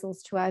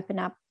proposals to open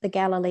up the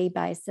Galilee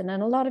Basin.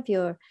 And a lot of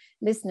your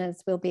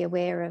listeners will be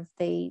aware of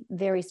the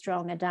very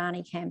strong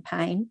Adani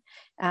campaign.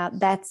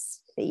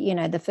 That's, you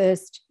know, the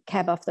first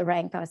cab off the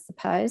rank, I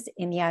suppose,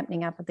 in the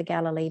opening up of the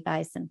Galilee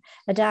Basin.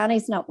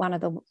 Adani's not one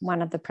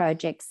of the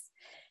projects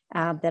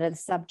that are the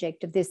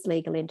subject of this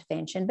legal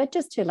intervention, but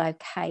just to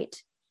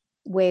locate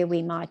where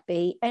we might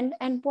be and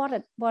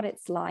what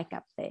it's like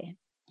up there.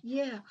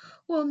 Yeah,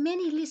 well,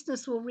 many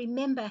listeners will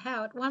remember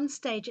how at one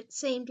stage it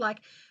seemed like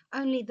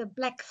only the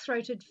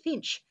black-throated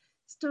finch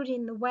stood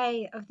in the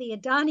way of the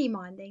Adani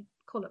mine. They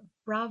call it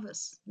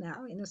Bravus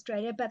now in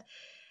Australia, but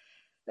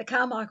the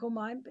Carmichael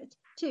mine. But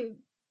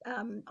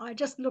I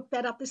just looked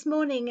that up this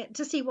morning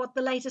to see what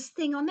the latest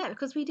thing on that,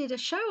 because we did a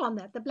show on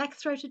that, the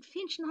black-throated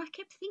finch, and I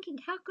kept thinking,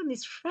 how can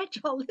this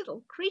fragile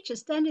little creature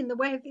stand in the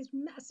way of this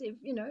massive,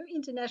 you know,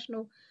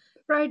 international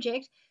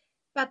project?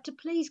 But to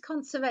please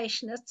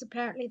conservationists,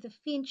 apparently the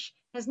finch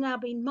has now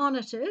been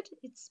monitored,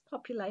 its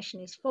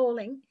population is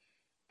falling,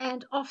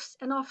 and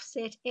an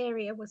offset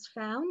area was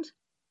found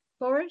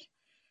for it.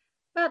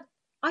 But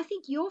I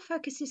think your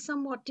focus is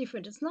somewhat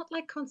different. It's not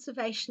like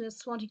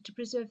conservationists wanting to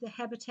preserve the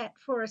habitat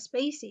for a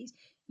species.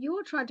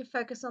 You're trying to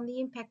focus on the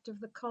impact of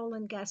the coal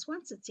and gas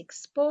once it's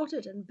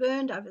exported and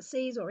burned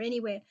overseas or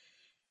anywhere.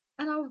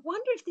 And I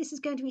wonder if this is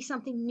going to be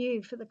something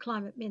new for the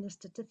Climate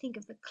Minister, to think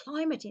of the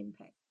climate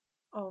impact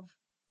of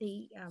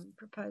the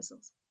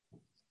proposals?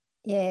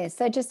 Yeah,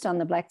 so just on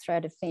the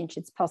black-throated finch,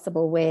 it's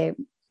possible we're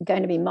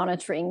going to be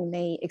monitoring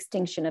the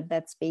extinction of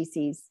that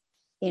species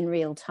in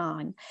real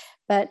time.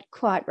 But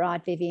quite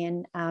right,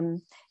 Vivien,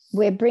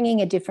 we're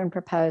bringing a different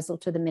proposal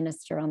to the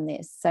Minister on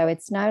this. So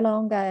it's no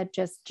longer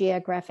just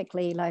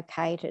geographically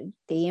located,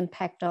 the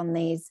impact on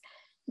these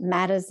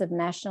matters of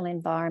national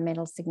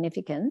environmental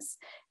significance,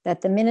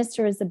 that the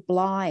Minister is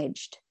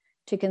obliged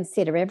to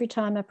consider every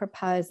time a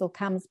proposal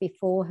comes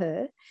before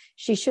her.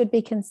 She should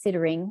be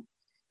considering,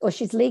 or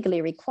she's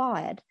legally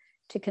required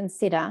to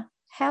consider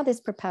how this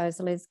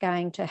proposal is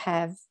going to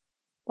have,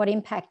 what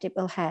impact it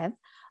will have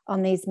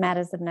on these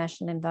matters of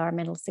national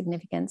environmental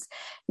significance.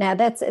 Now,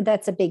 that's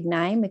a big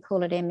name. We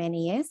call it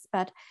MNES,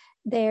 but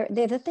they're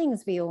the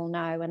things we all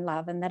know and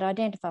love and that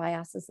identify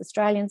us as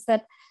Australians,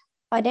 that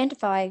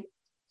identify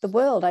the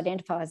world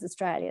identifies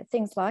Australia,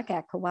 things like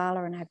our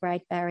koala and our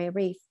Great Barrier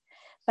Reef.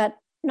 But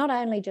not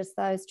only just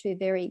those two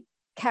very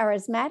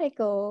charismatic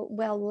or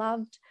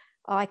well-loved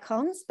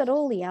icons, but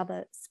all the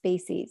other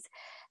species.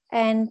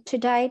 And to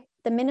date,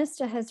 the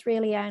Minister has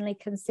really only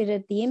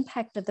considered the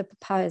impact of the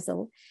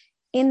proposal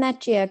in that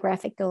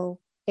geographical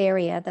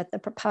area that the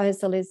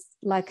proposal is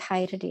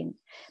located in.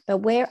 But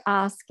we're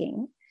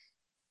asking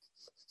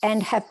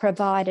and have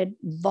provided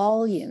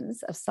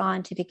volumes of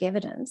scientific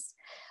evidence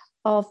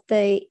of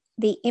the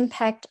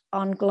impact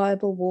on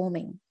global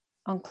warming,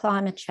 on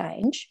climate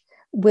change,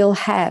 will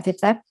have, if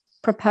that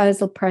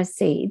proposal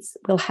proceeds,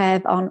 will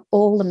have on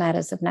all the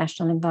matters of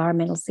national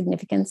environmental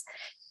significance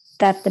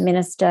that the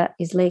Minister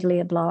is legally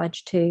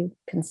obliged to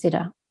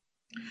consider.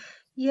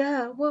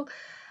 Yeah, well,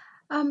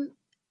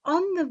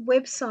 on the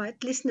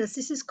website, listeners,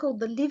 this is called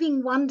the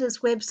Living Wonders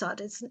website.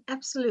 It's an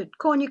absolute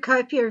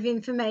cornucopia of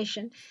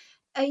information.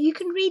 You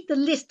can read the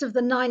list of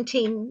the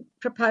 19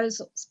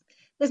 proposals.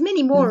 There's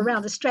many more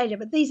around Australia,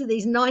 but these are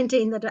these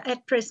 19 that are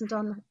at present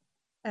on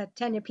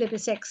Tanya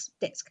Plibersek's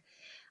desk.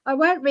 I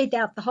won't read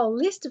out the whole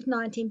list of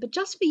 19, but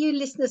just for you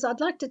listeners, I'd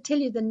like to tell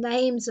you the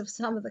names of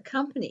some of the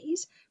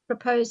companies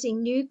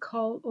proposing new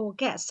coal or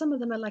gas. Some of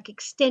them are like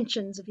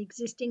extensions of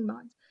existing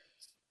mines.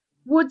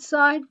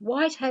 Woodside,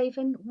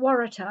 Whitehaven,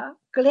 Waratah,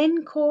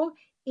 Glencore,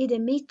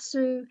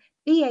 Idemitsu,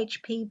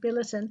 BHP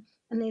Billiton,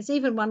 and there's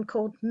even one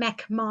called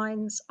MACH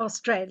Mines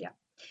Australia.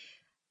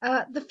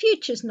 The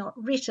future's not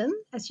written,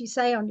 as you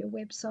say on your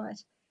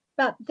website,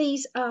 but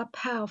these are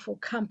powerful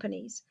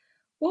companies.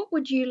 What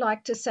would you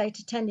like to say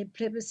to Tanya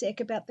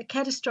Plibersek about the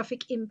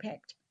catastrophic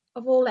impact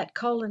of all that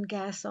coal and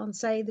gas on,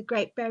 say, the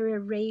Great Barrier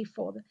Reef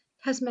or the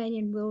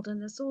Tasmanian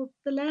wilderness or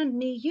the land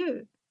near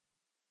you?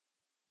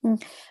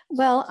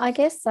 Well, I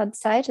guess I'd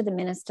say to the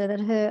Minister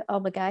that her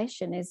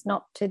obligation is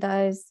not to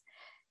those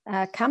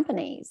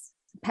companies,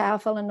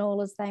 powerful and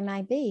all as they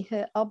may be.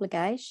 Her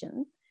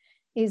obligation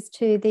is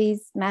to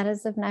these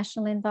matters of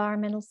national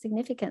environmental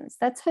significance.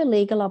 That's her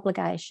legal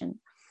obligation.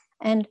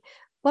 And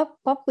what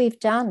we've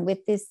done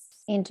with this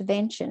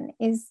intervention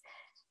is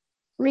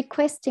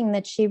requesting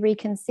that she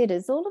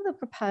reconsiders all of the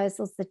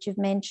proposals that you've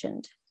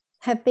mentioned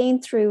have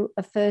been through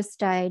a first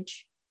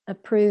stage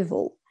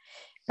approval,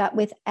 but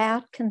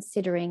without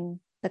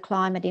considering the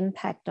climate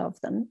impact of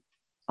them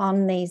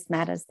on these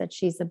matters that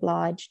she's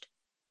obliged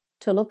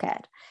to look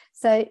at.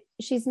 So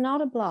she's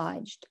not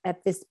obliged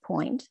at this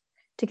point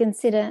to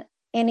consider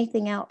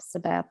anything else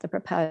about the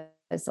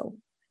proposal,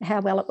 how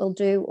well it will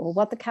do or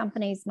what the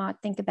companies might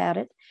think about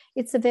it.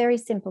 It's a very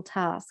simple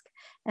task.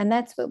 And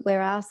that's what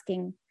we're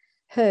asking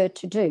her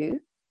to do,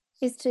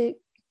 is to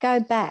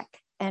go back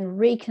and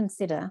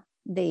reconsider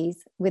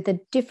these with a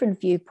different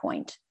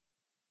viewpoint.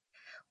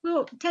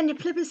 Well, Tanya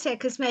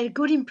Plibersek has made a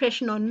good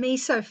impression on me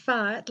so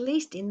far, at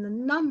least in the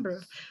number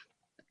of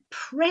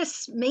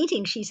press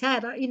meetings she's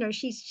had. You know,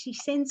 she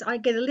sends, I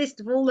get a list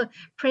of all the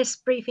press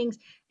briefings,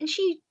 and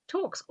she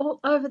talks all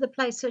over the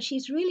place. So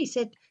she's really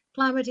said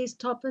climate is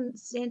top and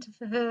centre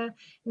for her,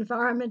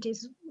 environment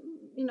is,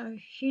 you know,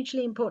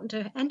 hugely important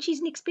to her, and she's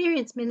an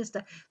experienced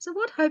minister. So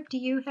what hope do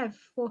you have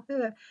for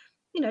her,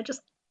 you know,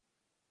 just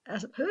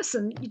as a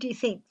person, do you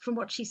think, from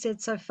what she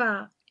said so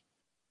far?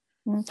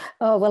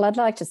 Oh, well, I'd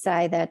like to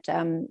say that,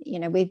 you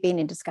know, we've been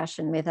in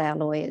discussion with our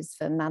lawyers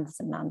for months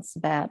and months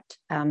about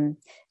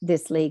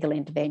this legal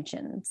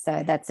intervention.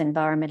 So that's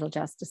Environmental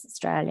Justice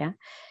Australia.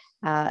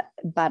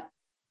 But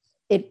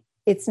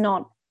it's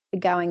not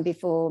going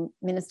before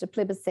Minister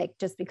Plibersek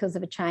just because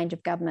of a change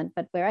of government,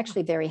 but we're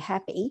actually very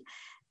happy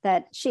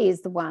that she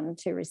is the one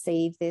to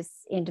receive this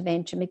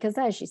intervention because,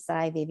 as you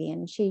say,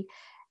 Vivien, she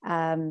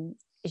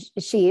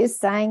is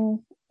saying,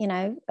 you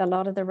know, a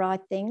lot of the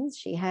right things.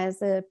 She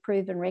has a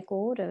proven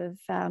record of,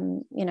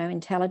 you know,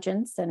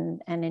 intelligence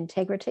and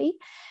integrity.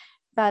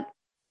 But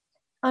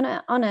on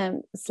a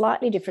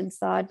slightly different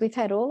side, we've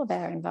had all of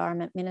our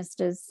environment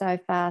ministers so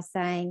far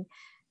saying,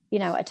 you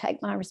know, I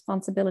take my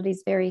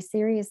responsibilities very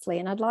seriously.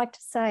 And I'd like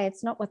to say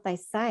it's not what they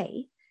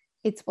say,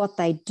 it's what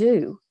they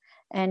do.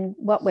 And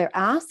what we're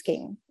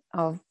asking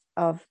of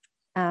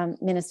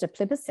Minister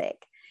Plibersek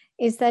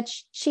is that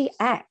she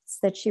acts,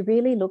 that she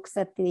really looks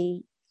at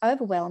the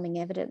overwhelming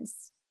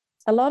evidence,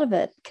 a lot of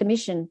it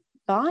commissioned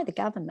by the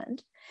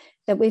government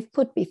that we've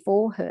put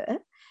before her,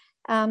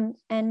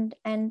 and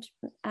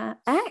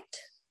act,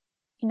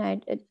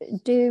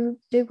 do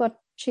what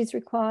she's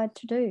required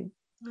to do.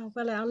 Oh,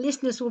 well, our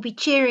listeners will be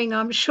cheering,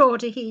 I'm sure,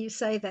 to hear you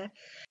say that.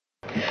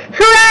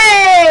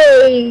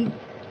 Hooray!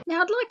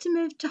 Now, I'd like to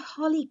move to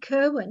Holly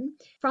Kerwin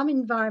from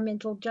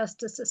Environmental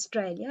Justice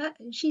Australia.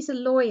 She's a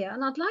lawyer,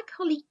 and I'd like,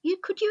 Holly,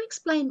 could you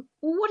explain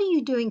what are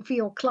you doing for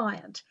your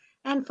client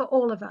and for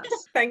all of us?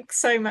 Thanks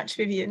so much,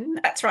 Vivien.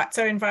 That's right.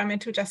 So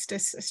Environmental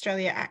Justice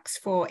Australia acts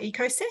for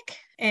ECoCeQ,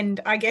 and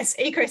I guess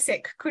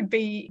ECoCeQ could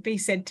be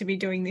said to be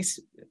doing this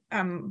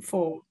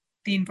for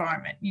the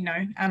environment,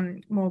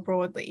 more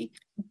broadly.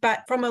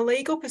 But from a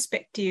legal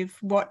perspective,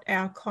 what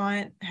our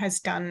client has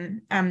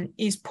done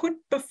is put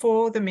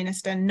before the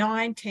Minister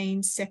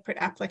 19 separate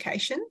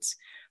applications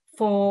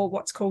for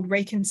what's called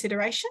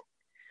reconsideration.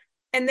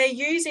 And they're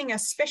using a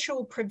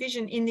special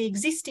provision in the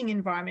existing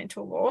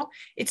environmental law.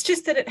 It's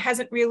just that it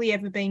hasn't really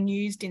ever been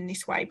used in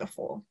this way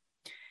before.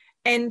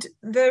 And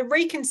the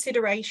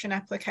reconsideration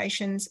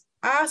applications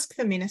ask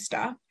the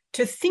Minister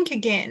to think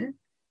again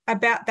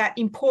about that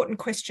important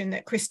question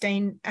that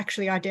Christine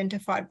actually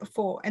identified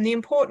before. And the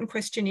important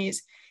question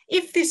is,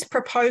 if this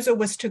proposal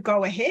was to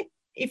go ahead,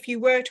 if you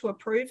were to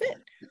approve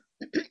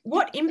it,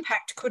 what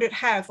impact could it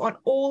have on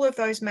all of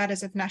those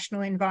matters of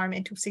national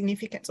environmental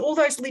significance, all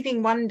those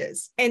living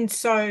wonders? And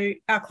so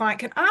our client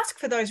can ask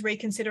for those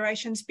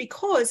reconsiderations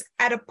because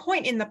at a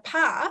point in the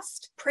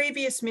past,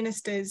 previous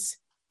ministers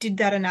did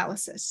that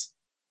analysis.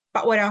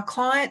 But what our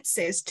client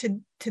says to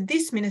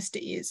this minister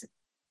is,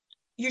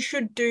 you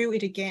should do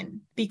it again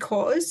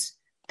because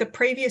the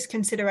previous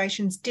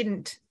considerations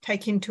didn't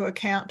take into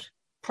account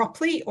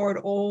properly or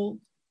at all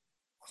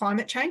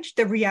climate change,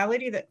 the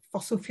reality that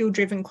fossil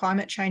fuel-driven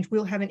climate change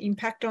will have an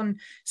impact on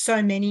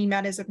so many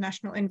matters of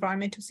national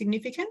environmental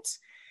significance.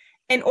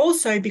 And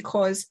also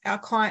because our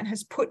client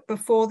has put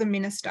before the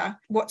minister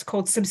what's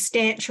called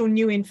substantial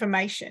new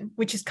information,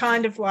 which is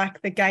kind of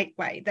like the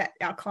gateway that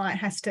our client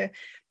has to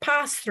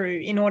pass through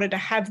in order to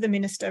have the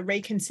minister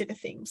reconsider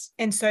things.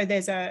 And so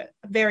there's a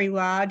very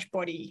large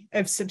body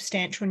of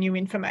substantial new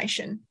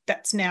information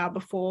that's now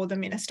before the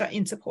minister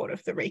in support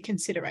of the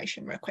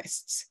reconsideration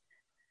requests.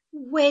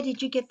 Where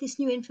did you get this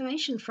new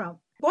information from?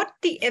 What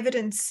the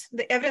evidence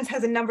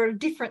has a number of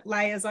different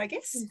layers, I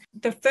guess.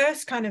 The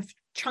first kind of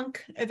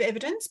chunk of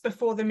evidence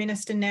before the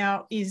minister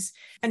now is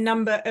a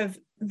number of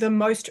the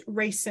most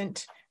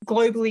recent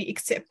globally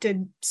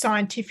accepted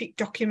scientific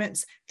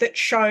documents that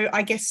show,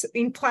 I guess,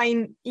 in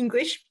plain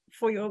English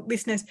for your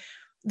listeners,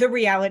 the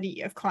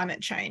reality of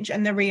climate change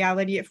and the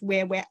reality of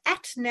where we're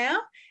at now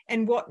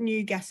and what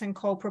new gas and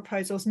coal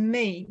proposals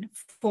mean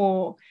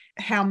for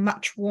how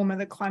much warmer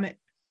the climate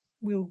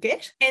will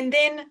get. And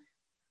then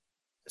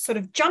sort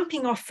of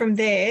jumping off from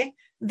there,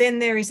 then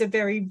there is a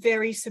very,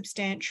 very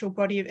substantial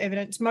body of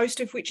evidence, most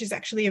of which is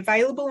actually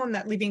available on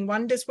that Living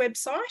Wonders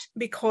website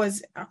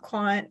because our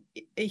client,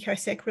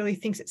 ECoCeQ, really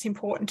thinks it's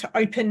important to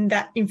open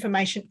that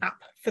information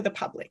up for the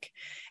public.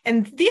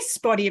 And this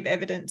body of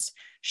evidence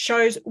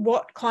shows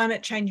what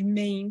climate change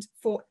means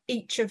for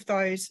each of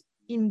those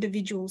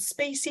individual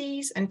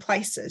species and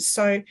places.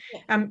 So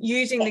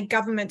using the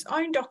government's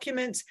own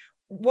documents,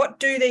 what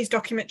do these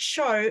documents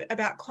show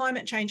about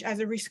climate change as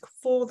a risk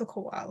for the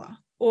koala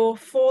or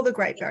for the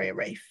Great Barrier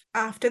Reef?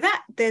 After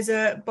that, there's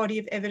a body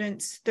of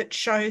evidence that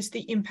shows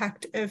the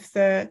impact of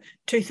the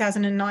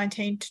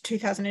 2019 to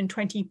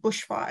 2020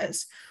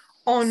 bushfires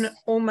on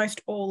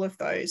almost all of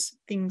those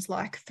things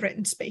like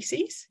threatened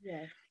species.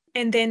 Yeah.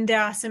 And then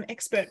there are some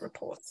expert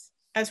reports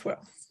as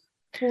well.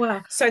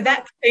 Wow. So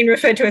that's been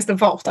referred to as the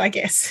vault, I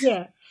guess.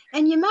 Yeah.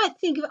 And you might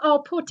think,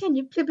 oh, poor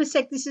Tanya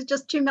Plibersek, this is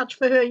just too much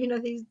for her,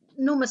 these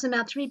enormous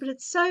amounts to read, but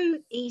it's so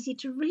easy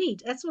to read.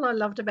 That's what I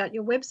loved about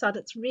your website.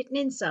 It's written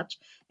in such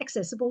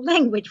accessible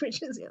language,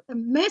 which is a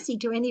mercy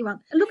to anyone.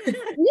 Look, the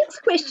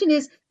next question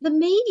is the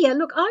media.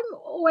 Look, I'm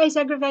always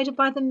aggravated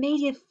by the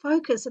media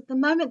focus. At the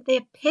moment, they're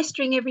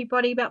pestering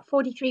everybody about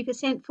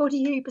 43%,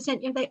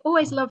 42%. They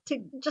always love to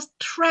just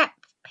trap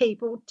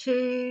people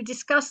to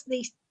discuss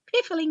these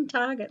piffling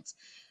targets.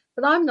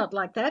 But I'm not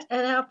like that,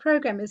 and our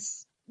program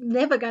is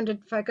never going to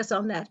focus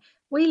on that.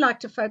 We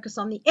like to focus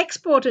on the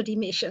exported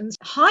emissions,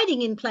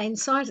 hiding in plain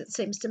sight, it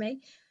seems to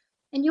me.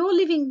 And your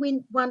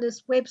Living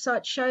Wonders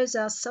website shows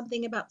us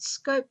something about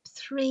Scope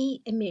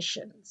 3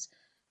 emissions.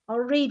 I'll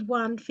read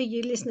one for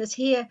you listeners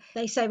here.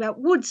 They say about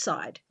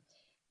Woodside.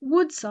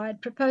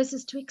 Woodside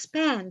proposes to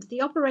expand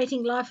the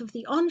operating life of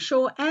the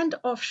onshore and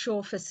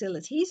offshore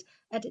facilities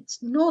at its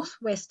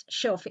Northwest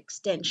Shelf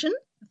extension,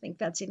 I think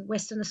that's in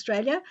Western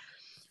Australia,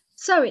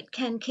 so it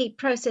can keep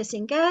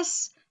processing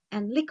gas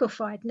and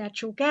liquefied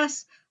natural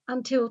gas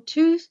until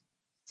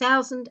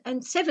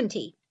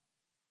 2070.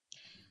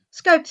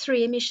 Scope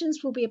 3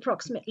 emissions will be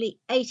approximately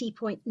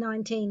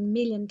 80.19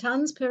 million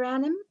tonnes per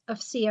annum of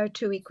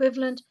CO2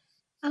 equivalent.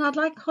 And I'd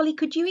like, Holly,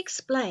 could you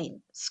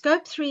explain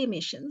Scope 3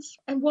 emissions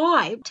and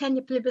why,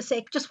 Tanya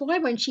Plibersek, why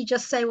won't she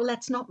just say, well,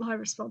 that's not my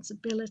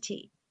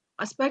responsibility?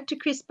 I spoke to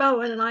Chris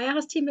Bowen and I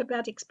asked him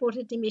about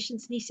exported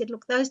emissions, and he said,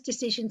 look, those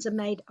decisions are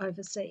made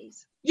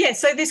overseas. Yeah,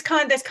 so there's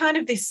kind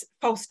of this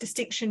false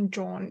distinction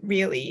drawn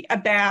really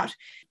about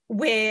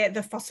where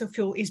the fossil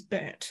fuel is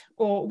burnt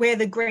or where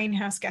the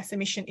greenhouse gas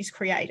emission is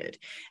created.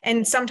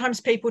 And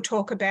sometimes people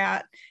talk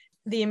about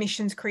the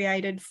emissions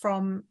created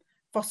from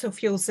fossil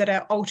fuels that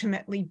are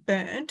ultimately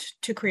burnt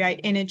to create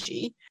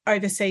energy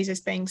overseas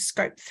as being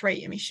scope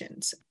 3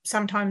 emissions.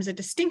 Sometimes a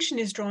distinction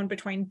is drawn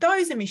between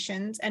those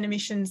emissions and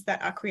emissions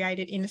that are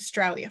created in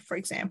Australia, for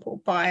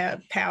example, by a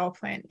power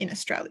plant in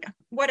Australia.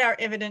 What our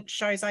evidence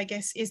shows, I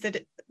guess, is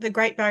that the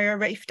Great Barrier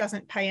Reef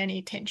doesn't pay any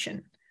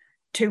attention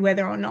to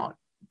whether or not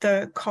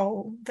the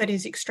coal that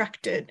is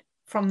extracted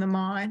from the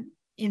mine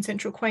in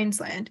central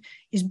Queensland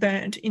is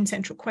burnt in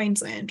central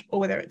Queensland or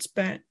whether it's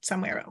burnt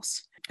somewhere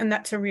else. And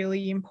that's a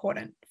really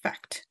important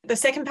fact. The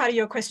second part of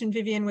your question,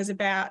 Vivien, was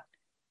about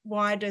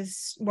why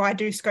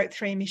do scope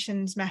 3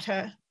 emissions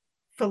matter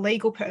for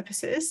legal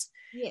purposes?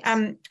 Yes.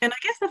 And I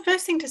guess the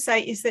first thing to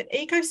say is that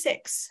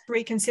ECoCeQ's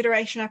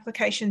reconsideration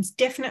applications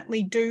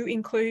definitely do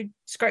include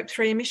scope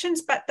 3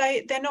 emissions, but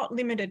they're not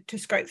limited to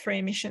scope 3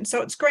 emissions.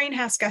 So it's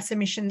greenhouse gas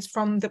emissions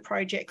from the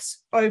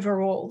projects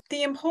overall.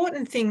 The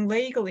important thing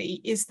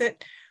legally is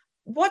that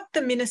what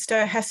the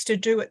minister has to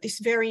do at this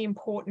very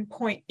important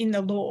point in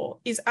the law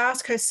is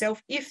ask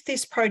herself, if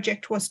this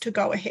project was to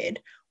go ahead,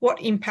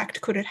 what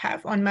impact could it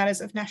have on matters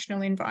of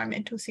national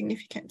environmental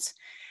significance?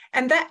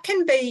 And that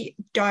can be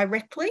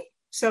directly,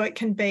 so it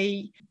can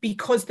be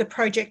because the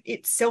project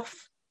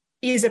itself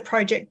is a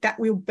project that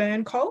will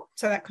burn coal,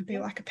 so that could be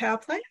like a power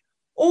plant,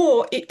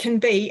 or it can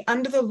be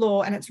under the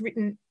law, and it's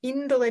written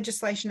in the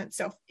legislation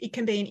itself, it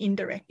can be an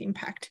indirect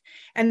impact.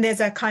 And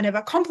there's a kind of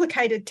a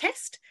complicated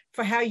test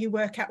for how you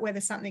work out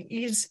whether something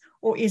is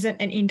or isn't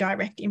an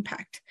indirect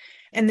impact.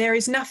 And there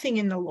is nothing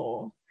in the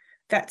law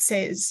that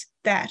says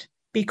that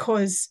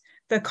because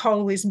the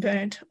coal is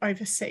burnt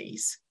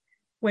overseas,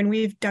 when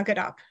we've dug it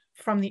up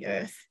from the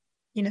earth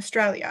in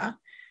Australia,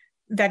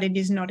 that it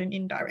is not an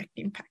indirect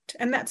impact.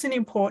 And that's an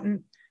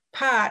important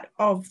part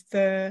of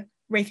the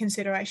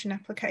reconsideration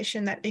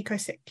application that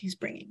ECoCeQ is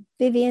bringing.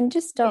 Vivien,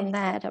 just on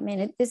that, I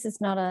mean, this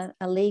is not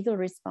a legal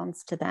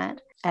response to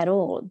that at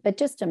all, but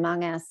just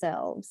among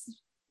ourselves,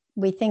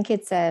 we think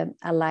it's a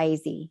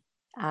lazy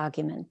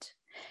argument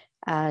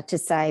to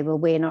say, well,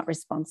 we're not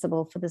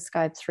responsible for the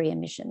scope 3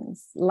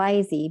 emissions.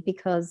 Lazy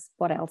because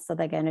what else are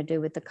they going to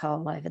do with the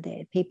coal over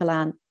there? People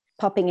aren't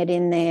popping it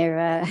in there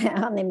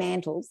on their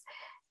mantles.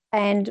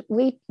 And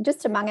we,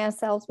 just among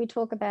ourselves, we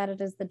talk about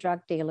it as the drug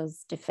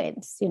dealer's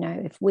defence. You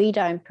know, if we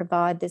don't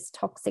provide this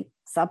toxic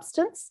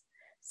substance,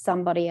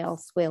 somebody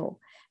else will.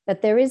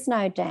 But there is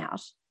no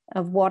doubt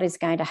of what is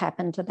going to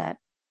happen to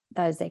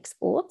those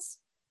exports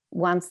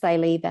once they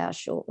leave our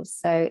shores.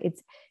 So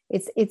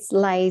it's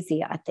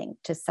lazy, I think,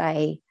 to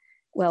say,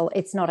 well,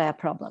 it's not our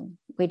problem.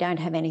 We don't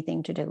have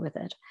anything to do with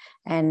it.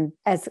 And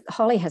as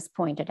Holly has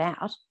pointed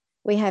out,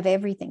 we have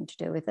everything to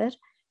do with it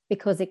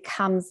because it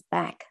comes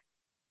back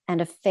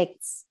and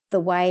affects the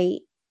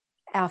way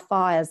our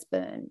fires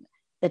burn,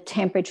 the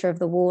temperature of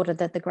the water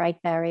that the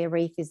Great Barrier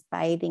Reef is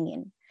bathing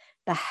in,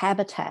 the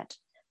habitat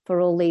for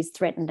all these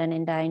threatened and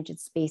endangered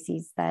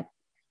species that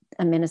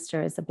a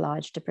minister is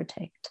obliged to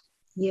protect.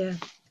 Yeah.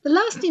 The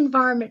last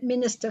Environment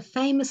Minister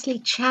famously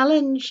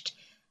challenged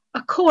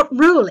a court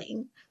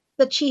ruling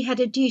that she had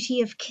a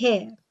duty of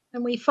care.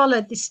 And we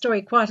followed this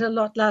story quite a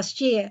lot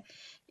last year.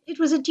 It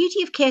was a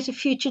duty of care to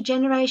future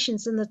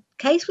generations, and the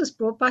case was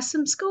brought by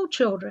some school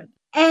children.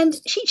 And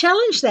she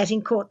challenged that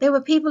in court. There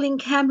were people in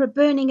Canberra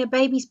burning a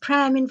baby's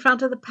pram in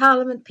front of the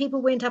Parliament. People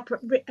went up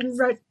and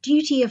wrote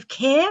duty of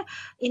care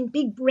in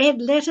big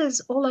red letters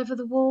all over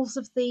the walls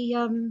of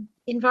the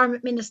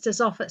Environment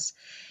Minister's office.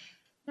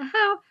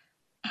 Now,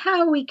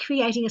 how are we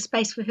creating a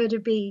space for her to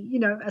be, you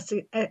know,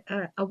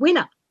 a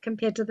winner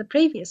compared to the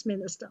previous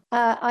minister?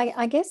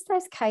 I guess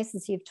those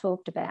cases you've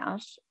talked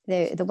about,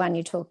 the one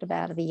you talked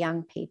about of the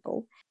young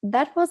people,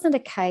 that wasn't a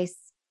case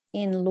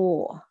in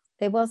law.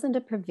 There wasn't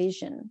a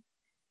provision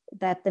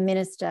that the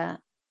minister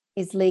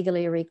is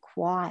legally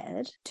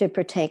required to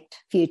protect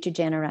future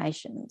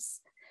generations.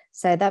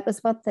 So that was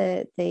what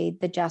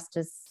the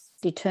justice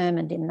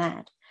determined in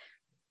that.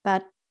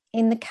 But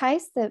in the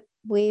case that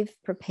we've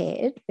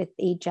prepared with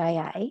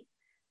EJA,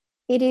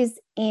 it is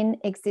in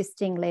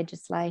existing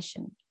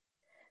legislation.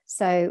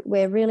 So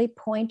we're really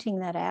pointing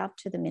that out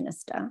to the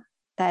minister,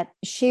 that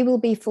she will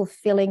be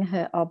fulfilling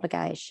her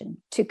obligation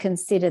to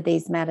consider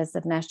these matters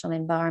of national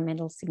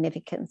environmental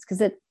significance, because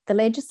the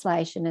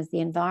legislation is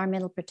the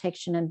Environmental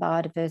Protection and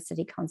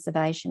Biodiversity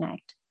Conservation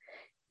Act,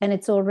 and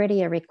it's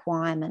already a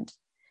requirement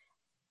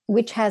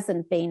which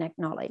hasn't been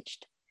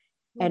acknowledged.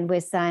 And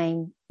we're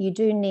saying you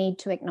do need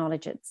to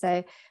acknowledge it.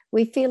 So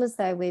we feel as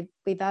though we've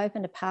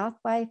opened a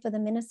pathway for the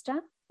minister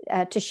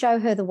to show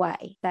her the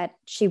way that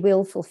she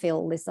will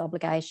fulfil this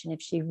obligation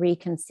if she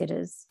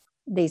reconsiders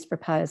these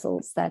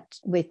proposals that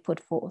we've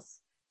put forth.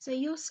 So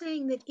you're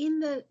saying that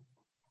in the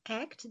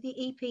Act, the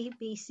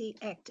EPBC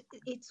Act,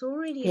 it's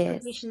already a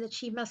provision that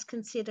she must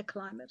consider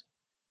climate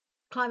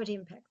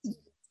impacts.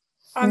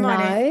 I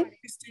might answer, No.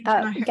 Christine,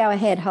 can I Go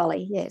ahead,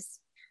 Holly. Yes.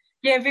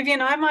 Yeah,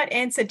 Vivien, I might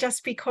answer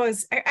just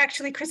because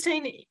actually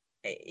Christine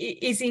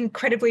is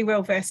incredibly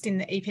well versed in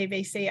the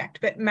EPBC Act,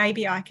 but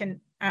maybe I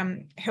can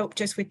help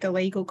just with the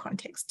legal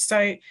context.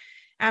 So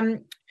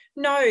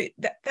no,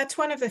 that's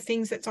one of the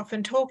things that's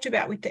often talked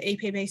about with the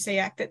EPBC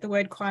Act, that the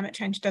word climate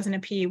change doesn't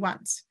appear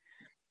once.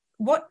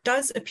 What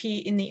does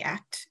appear in the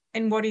Act,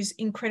 and what is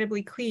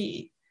incredibly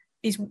clear,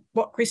 is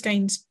what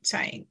Christine's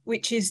saying,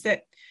 which is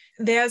that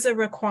there's a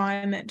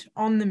requirement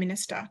on the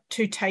minister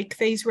to take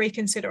these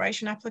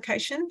reconsideration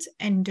applications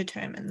and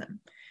determine them.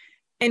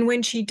 And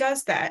when she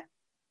does that,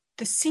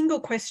 the single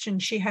question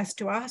she has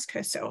to ask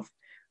herself,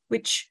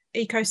 which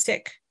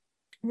ECoCeQ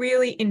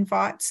really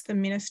invites the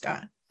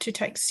minister to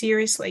take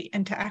seriously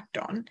and to act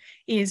on,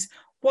 is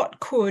what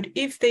could,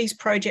 if these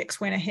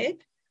projects went ahead,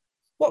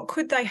 what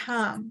could they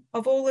harm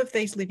of all of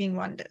these living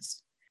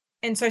wonders?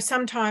 And so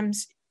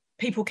sometimes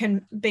people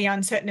can be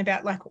uncertain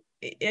about, like,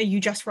 are you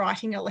just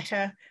writing a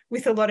letter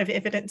with a lot of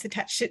evidence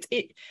attached?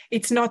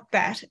 It's not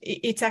that.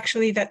 It's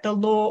actually that the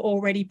law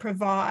already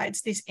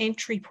provides this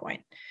entry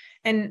point.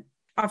 And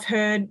I've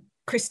heard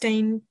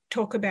Christine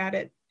talk about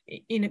it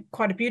in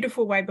quite a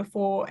beautiful way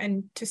before,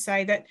 and to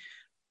say that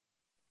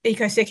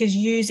ECoCeQ is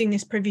using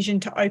this provision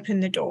to open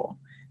the door,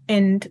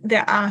 and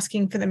they're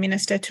asking for the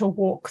minister to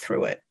walk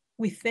through it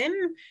with them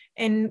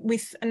and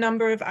with a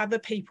number of other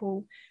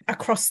people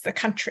across the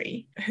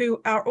country who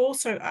are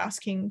also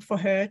asking for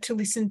her to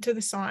listen to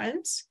the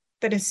science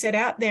that is set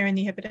out there in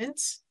the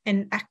evidence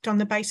and act on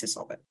the basis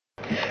of it.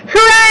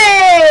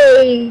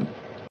 Hooray!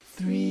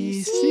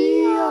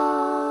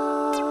 3CR.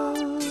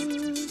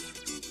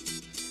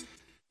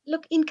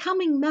 Look, in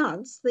coming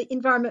months, the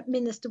Environment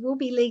Minister will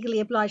be legally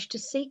obliged to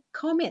seek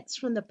comments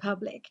from the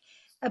public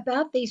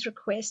about these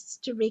requests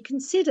to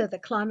reconsider the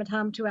climate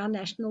harm to our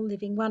national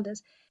living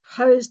wonders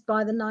posed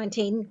by the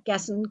 19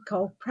 gas and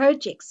coal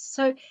projects.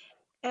 So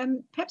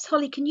perhaps,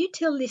 Holly, can you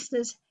tell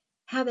listeners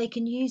how they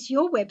can use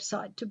your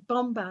website to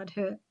bombard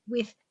her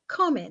with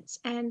comments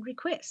and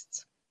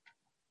requests?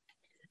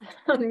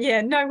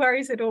 Yeah, no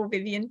worries at all,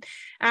 Vivien.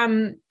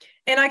 And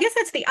I guess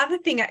that's the other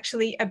thing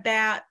actually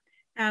about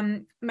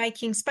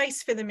making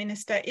space for the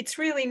minister. It's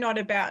really not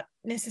about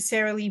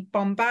necessarily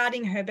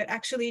bombarding her, but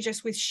actually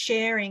just with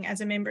sharing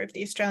as a member of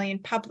the Australian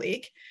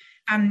public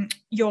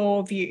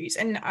your views.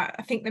 And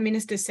I think the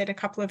minister said a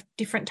couple of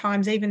different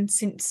times, even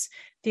since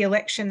the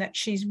election, that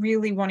she's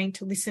really wanting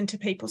to listen to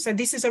people. So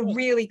this is a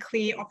really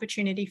clear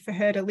opportunity for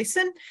her to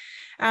listen.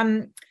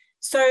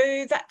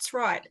 So that's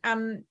right.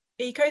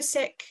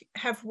 ECoCeQ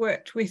have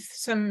worked with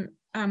some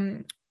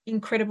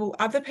incredible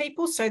other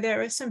people. So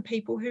there are some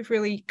people who've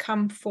really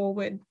come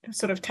forward,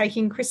 sort of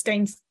taking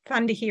Christine's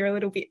thunder here a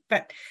little bit,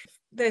 but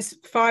there's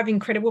 5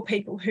 incredible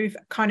people who've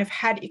kind of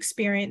had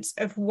experience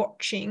of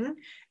watching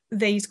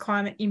these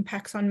climate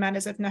impacts on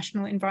matters of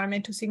national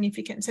environmental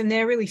significance, and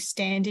they're really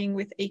standing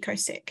with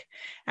ECoCeQ.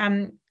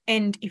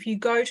 And if you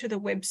go to the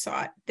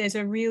website, there's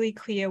a really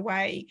clear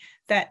way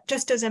that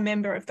just as a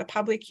member of the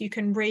public, you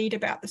can read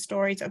about the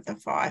stories of the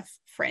 5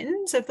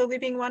 friends of the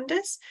living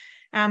wonders.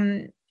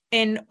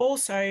 And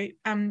also,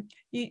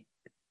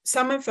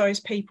 some of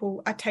those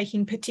people are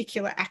taking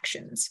particular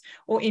actions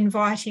or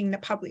inviting the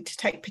public to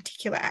take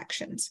particular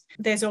actions.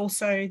 There's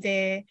also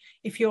there,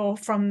 if you're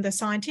from the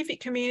scientific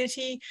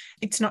community,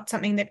 it's not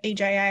something that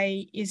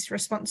EJA is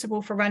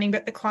responsible for running,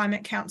 but the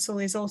Climate Council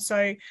is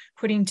also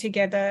putting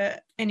together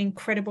an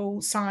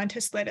incredible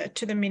scientist letter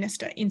to the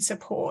minister in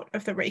support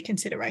of the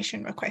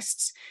reconsideration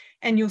requests.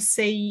 And you'll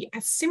see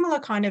a similar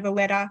kind of a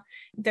letter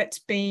that's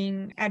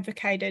being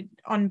advocated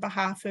on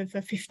behalf of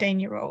a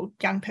 15-year-old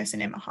young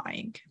person, Emma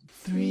Hying.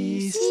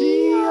 3CR.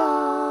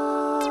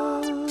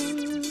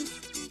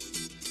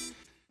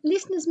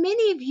 Listeners,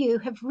 many of you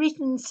have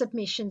written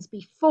submissions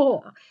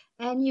before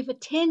and you've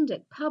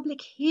attended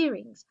public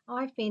hearings.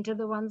 I've been to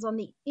the ones on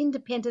the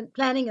Independent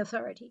Planning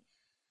Authority.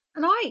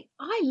 And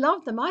I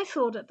love them. I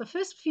thought at the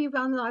first few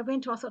ones I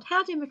went to, I thought,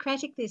 how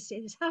democratic this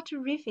is, how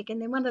terrific.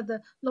 And then one of the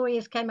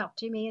lawyers came up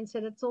to me and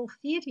said, it's all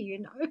theatre, you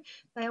know,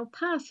 they'll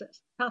pass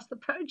the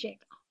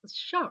project. I was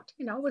shocked.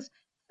 You know, I was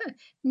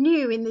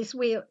new in this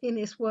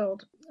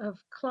world of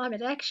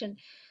climate action.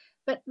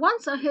 But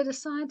once I heard a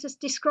scientist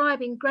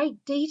describe in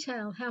great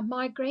detail how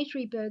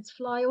migratory birds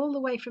fly all the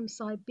way from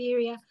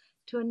Siberia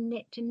to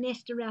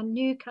nest around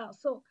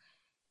Newcastle.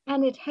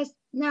 And it has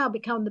now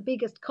become the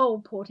biggest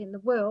coal port in the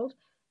world.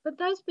 But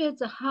those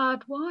birds are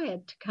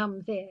hardwired to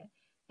come there,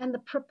 and the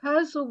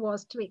proposal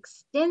was to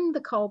extend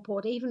the coal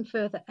port even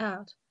further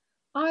out.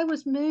 I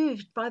was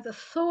moved by the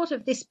thought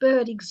of this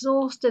bird,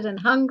 exhausted and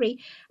hungry,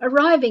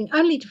 arriving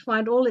only to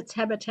find all its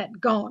habitat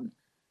gone.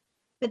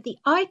 But the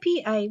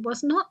IPA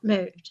was not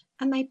moved,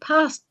 and they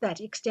passed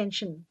that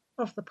extension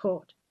of the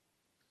port.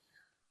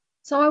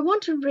 So I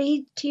want to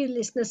read to you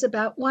listeners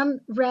about one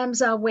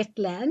Ramsar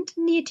wetland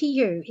near to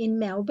you in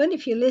Melbourne,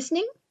 if you're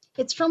listening.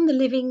 It's from the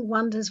Living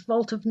Wonders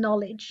Vault of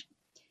Knowledge.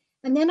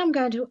 And then I'm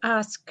going to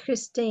ask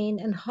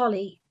Christine and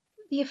Holly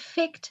the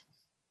effect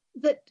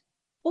that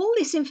all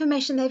this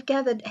information they've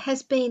gathered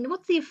has been,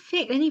 what's the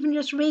effect? And even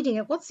just reading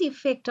it, what's the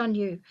effect on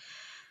you?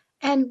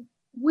 And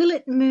will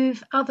it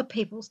move other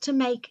people to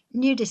make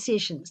new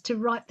decisions, to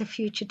write the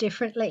future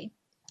differently?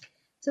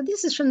 So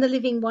this is from the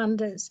Living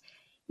Wonders.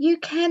 You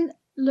can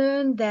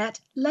learn that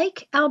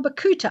Lake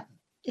Albacutya,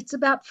 it's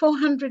about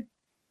 400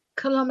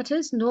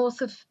 kilometres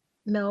north of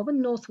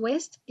Melbourne,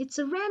 northwest. It's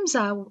a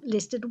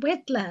Ramsar-listed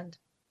wetland.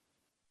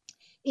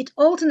 It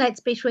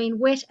alternates between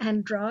wet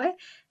and dry,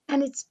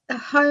 and it's a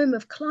home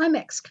of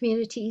climax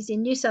communities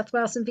in New South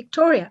Wales and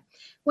Victoria.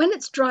 When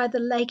it's dry, the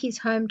lake is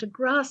home to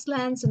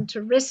grasslands and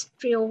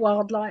terrestrial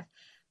wildlife.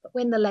 But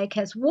when the lake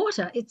has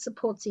water, it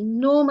supports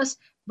enormous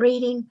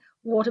breeding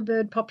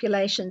waterbird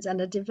populations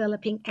and a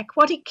developing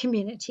aquatic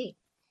community.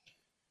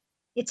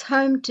 It's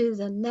home to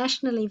the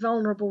nationally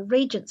vulnerable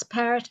Regent's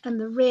parrot and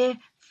the rare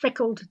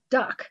freckled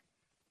duck.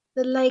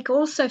 The lake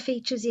also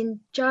features in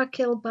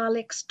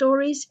Jakelin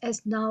stories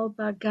as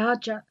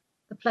Narrabri,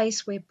 the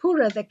place where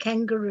Pura the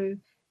kangaroo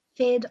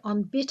fed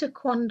on bitter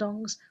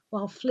quandongs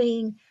while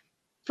fleeing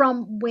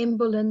from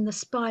Wembulin the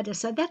spider.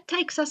 So that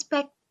takes us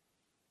back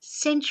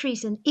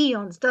centuries and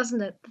eons,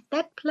 doesn't it?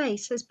 That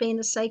place has been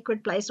a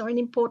sacred place or an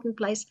important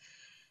place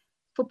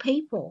for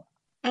people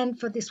and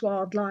for this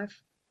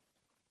wildlife.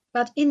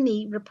 But in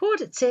the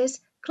report it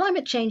says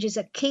climate change is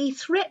a key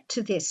threat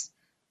to this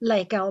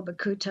Lake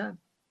Albacutya.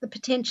 The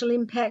potential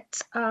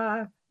impacts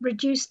are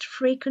reduced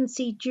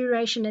frequency,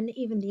 duration, and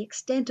even the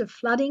extent of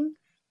flooding,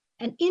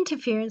 and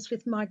interference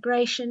with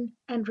migration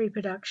and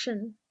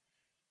reproduction.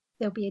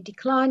 There'll be a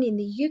decline in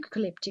the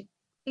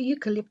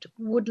eucalypt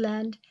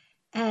woodland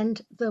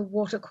and the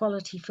water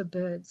quality for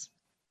birds.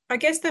 I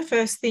guess the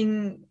first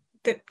thing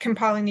that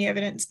compiling the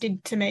evidence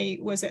did to me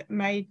was it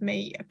made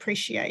me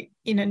appreciate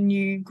in a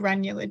new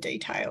granular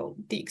detail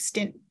the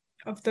extent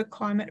of the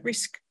climate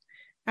risk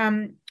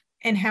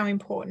and how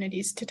important it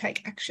is to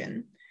take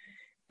action.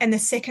 And the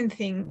second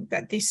thing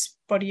that this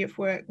body of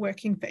work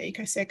working for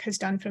ECoCeQ has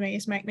done for me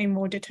is make me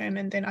more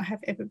determined than I have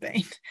ever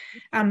been,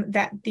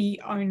 that the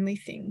only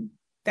thing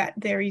that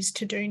there is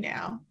to do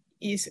now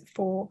is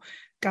for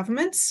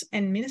governments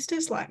and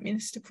ministers like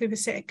Minister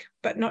Plibersek,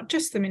 but not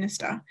just the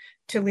minister,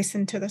 to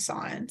listen to the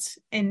science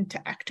and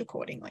to act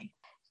accordingly.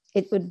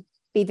 It would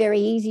be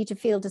very easy to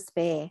feel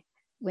despair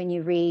when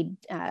you read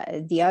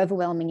the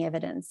overwhelming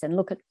evidence and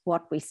look at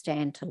what we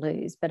stand to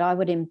lose. But I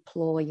would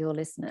implore your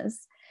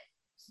listeners,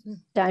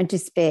 don't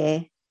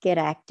despair, get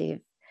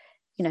active.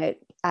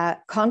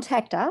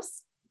 Contact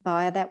us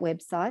via that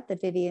website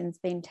that Vivien's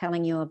been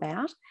telling you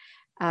about.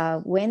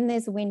 When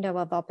there's a window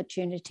of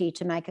opportunity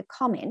to make a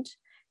comment,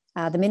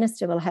 the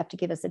minister will have to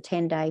give us a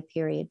 10-day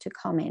period to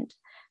comment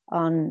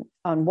on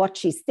what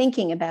she's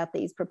thinking about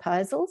these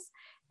proposals.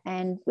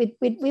 And we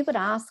would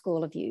ask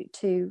all of you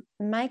to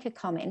make a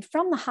comment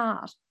from the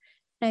heart.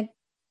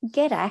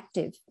 Get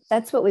active.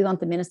 That's what we want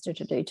the minister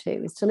to do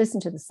too, is to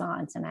listen to the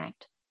science and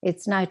act.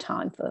 It's no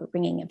time for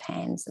wringing of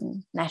hands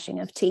and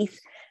gnashing of teeth.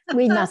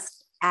 We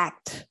must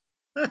act.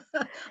 I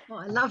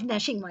love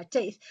gnashing my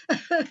teeth.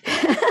 Thank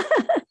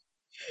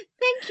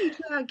you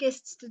to our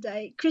guests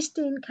today,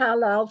 Christine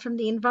Carlisle from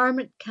the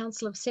Environment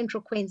Council of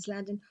Central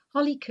Queensland and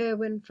Holly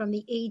Kerwin from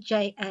the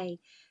EJA.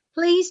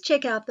 Please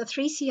check out the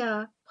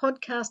 3CR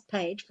podcast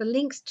page for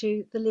links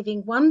to the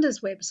Living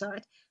Wonders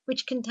website,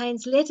 which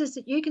contains letters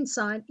that you can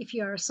sign if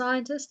you are a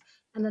scientist,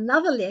 and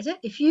another letter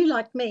if you,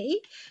 like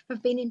me,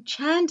 have been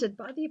enchanted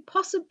by the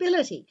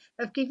possibility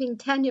of giving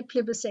Tanya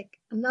Plibersek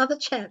another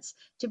chance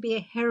to be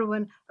a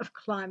heroine of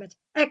climate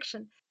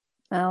action.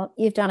 Well,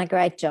 you've done a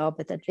great job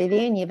with it,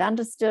 Vivien. You've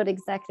understood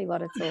exactly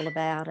what it's all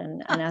about,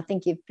 and I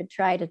think you've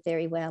portrayed it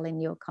very well in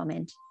your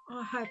comment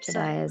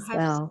today as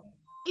well.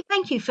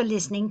 Thank you for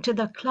listening to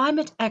the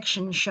Climate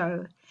Action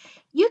Show.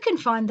 You can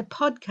find the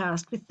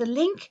podcast with the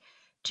link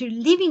to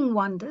Living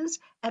Wonders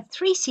at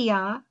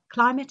 3CR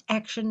Climate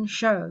Action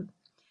Show.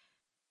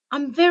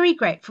 I'm very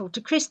grateful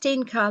to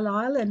Christine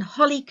Carlisle and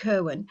Holly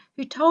Kerwin,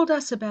 who told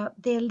us about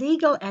their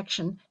legal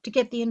action to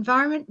get the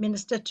Environment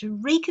Minister to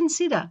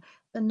reconsider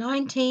the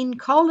 19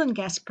 coal and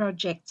gas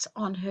projects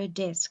on her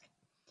desk.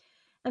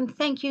 And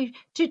thank you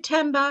to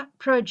Tamba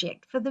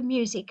Project for the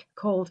music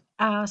called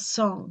Our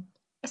Song.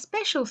 A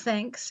special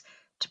thanks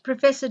to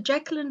Professor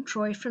Jakelin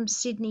Troy from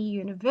Sydney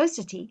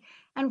University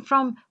and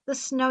from the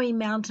Snowy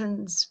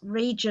Mountains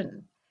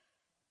region.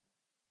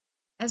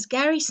 As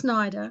Gary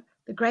Snyder,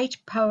 the great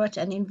poet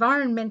and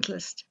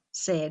environmentalist,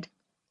 said,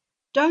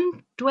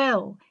 "Don't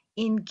dwell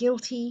in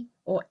guilty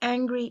or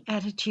angry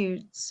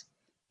attitudes.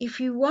 If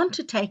you want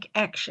to take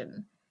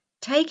action,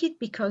 take it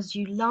because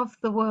you love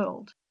the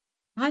world."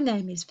 My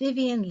name is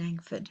Vivien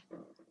Langford.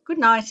 Good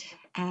night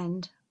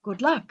and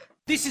good luck.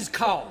 This is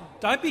coal.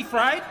 Don't be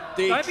afraid.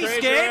 Don't be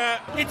scared.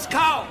 It's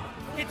coal.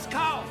 It's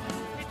coal.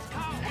 It's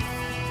coal.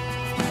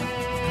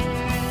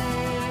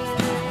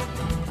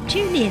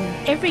 Tune in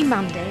every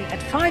Monday at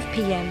 5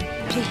 p.m.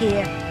 to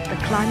hear the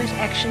Climate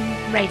Action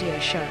Radio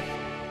Show.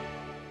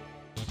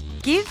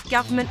 Give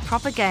government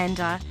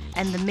propaganda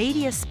and the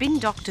media spin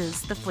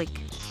doctors the flick.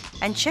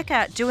 And check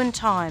out Doin'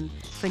 Time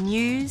for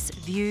news,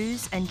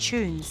 views and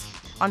tunes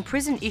on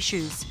prison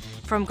issues,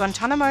 from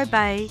Guantanamo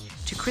Bay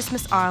to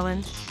Christmas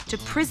Island to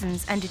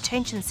prisons and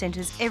detention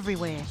centres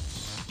everywhere.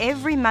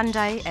 Every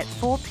Monday at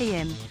 4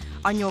 p.m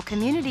on your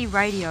community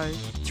radio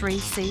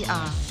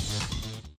 3CR.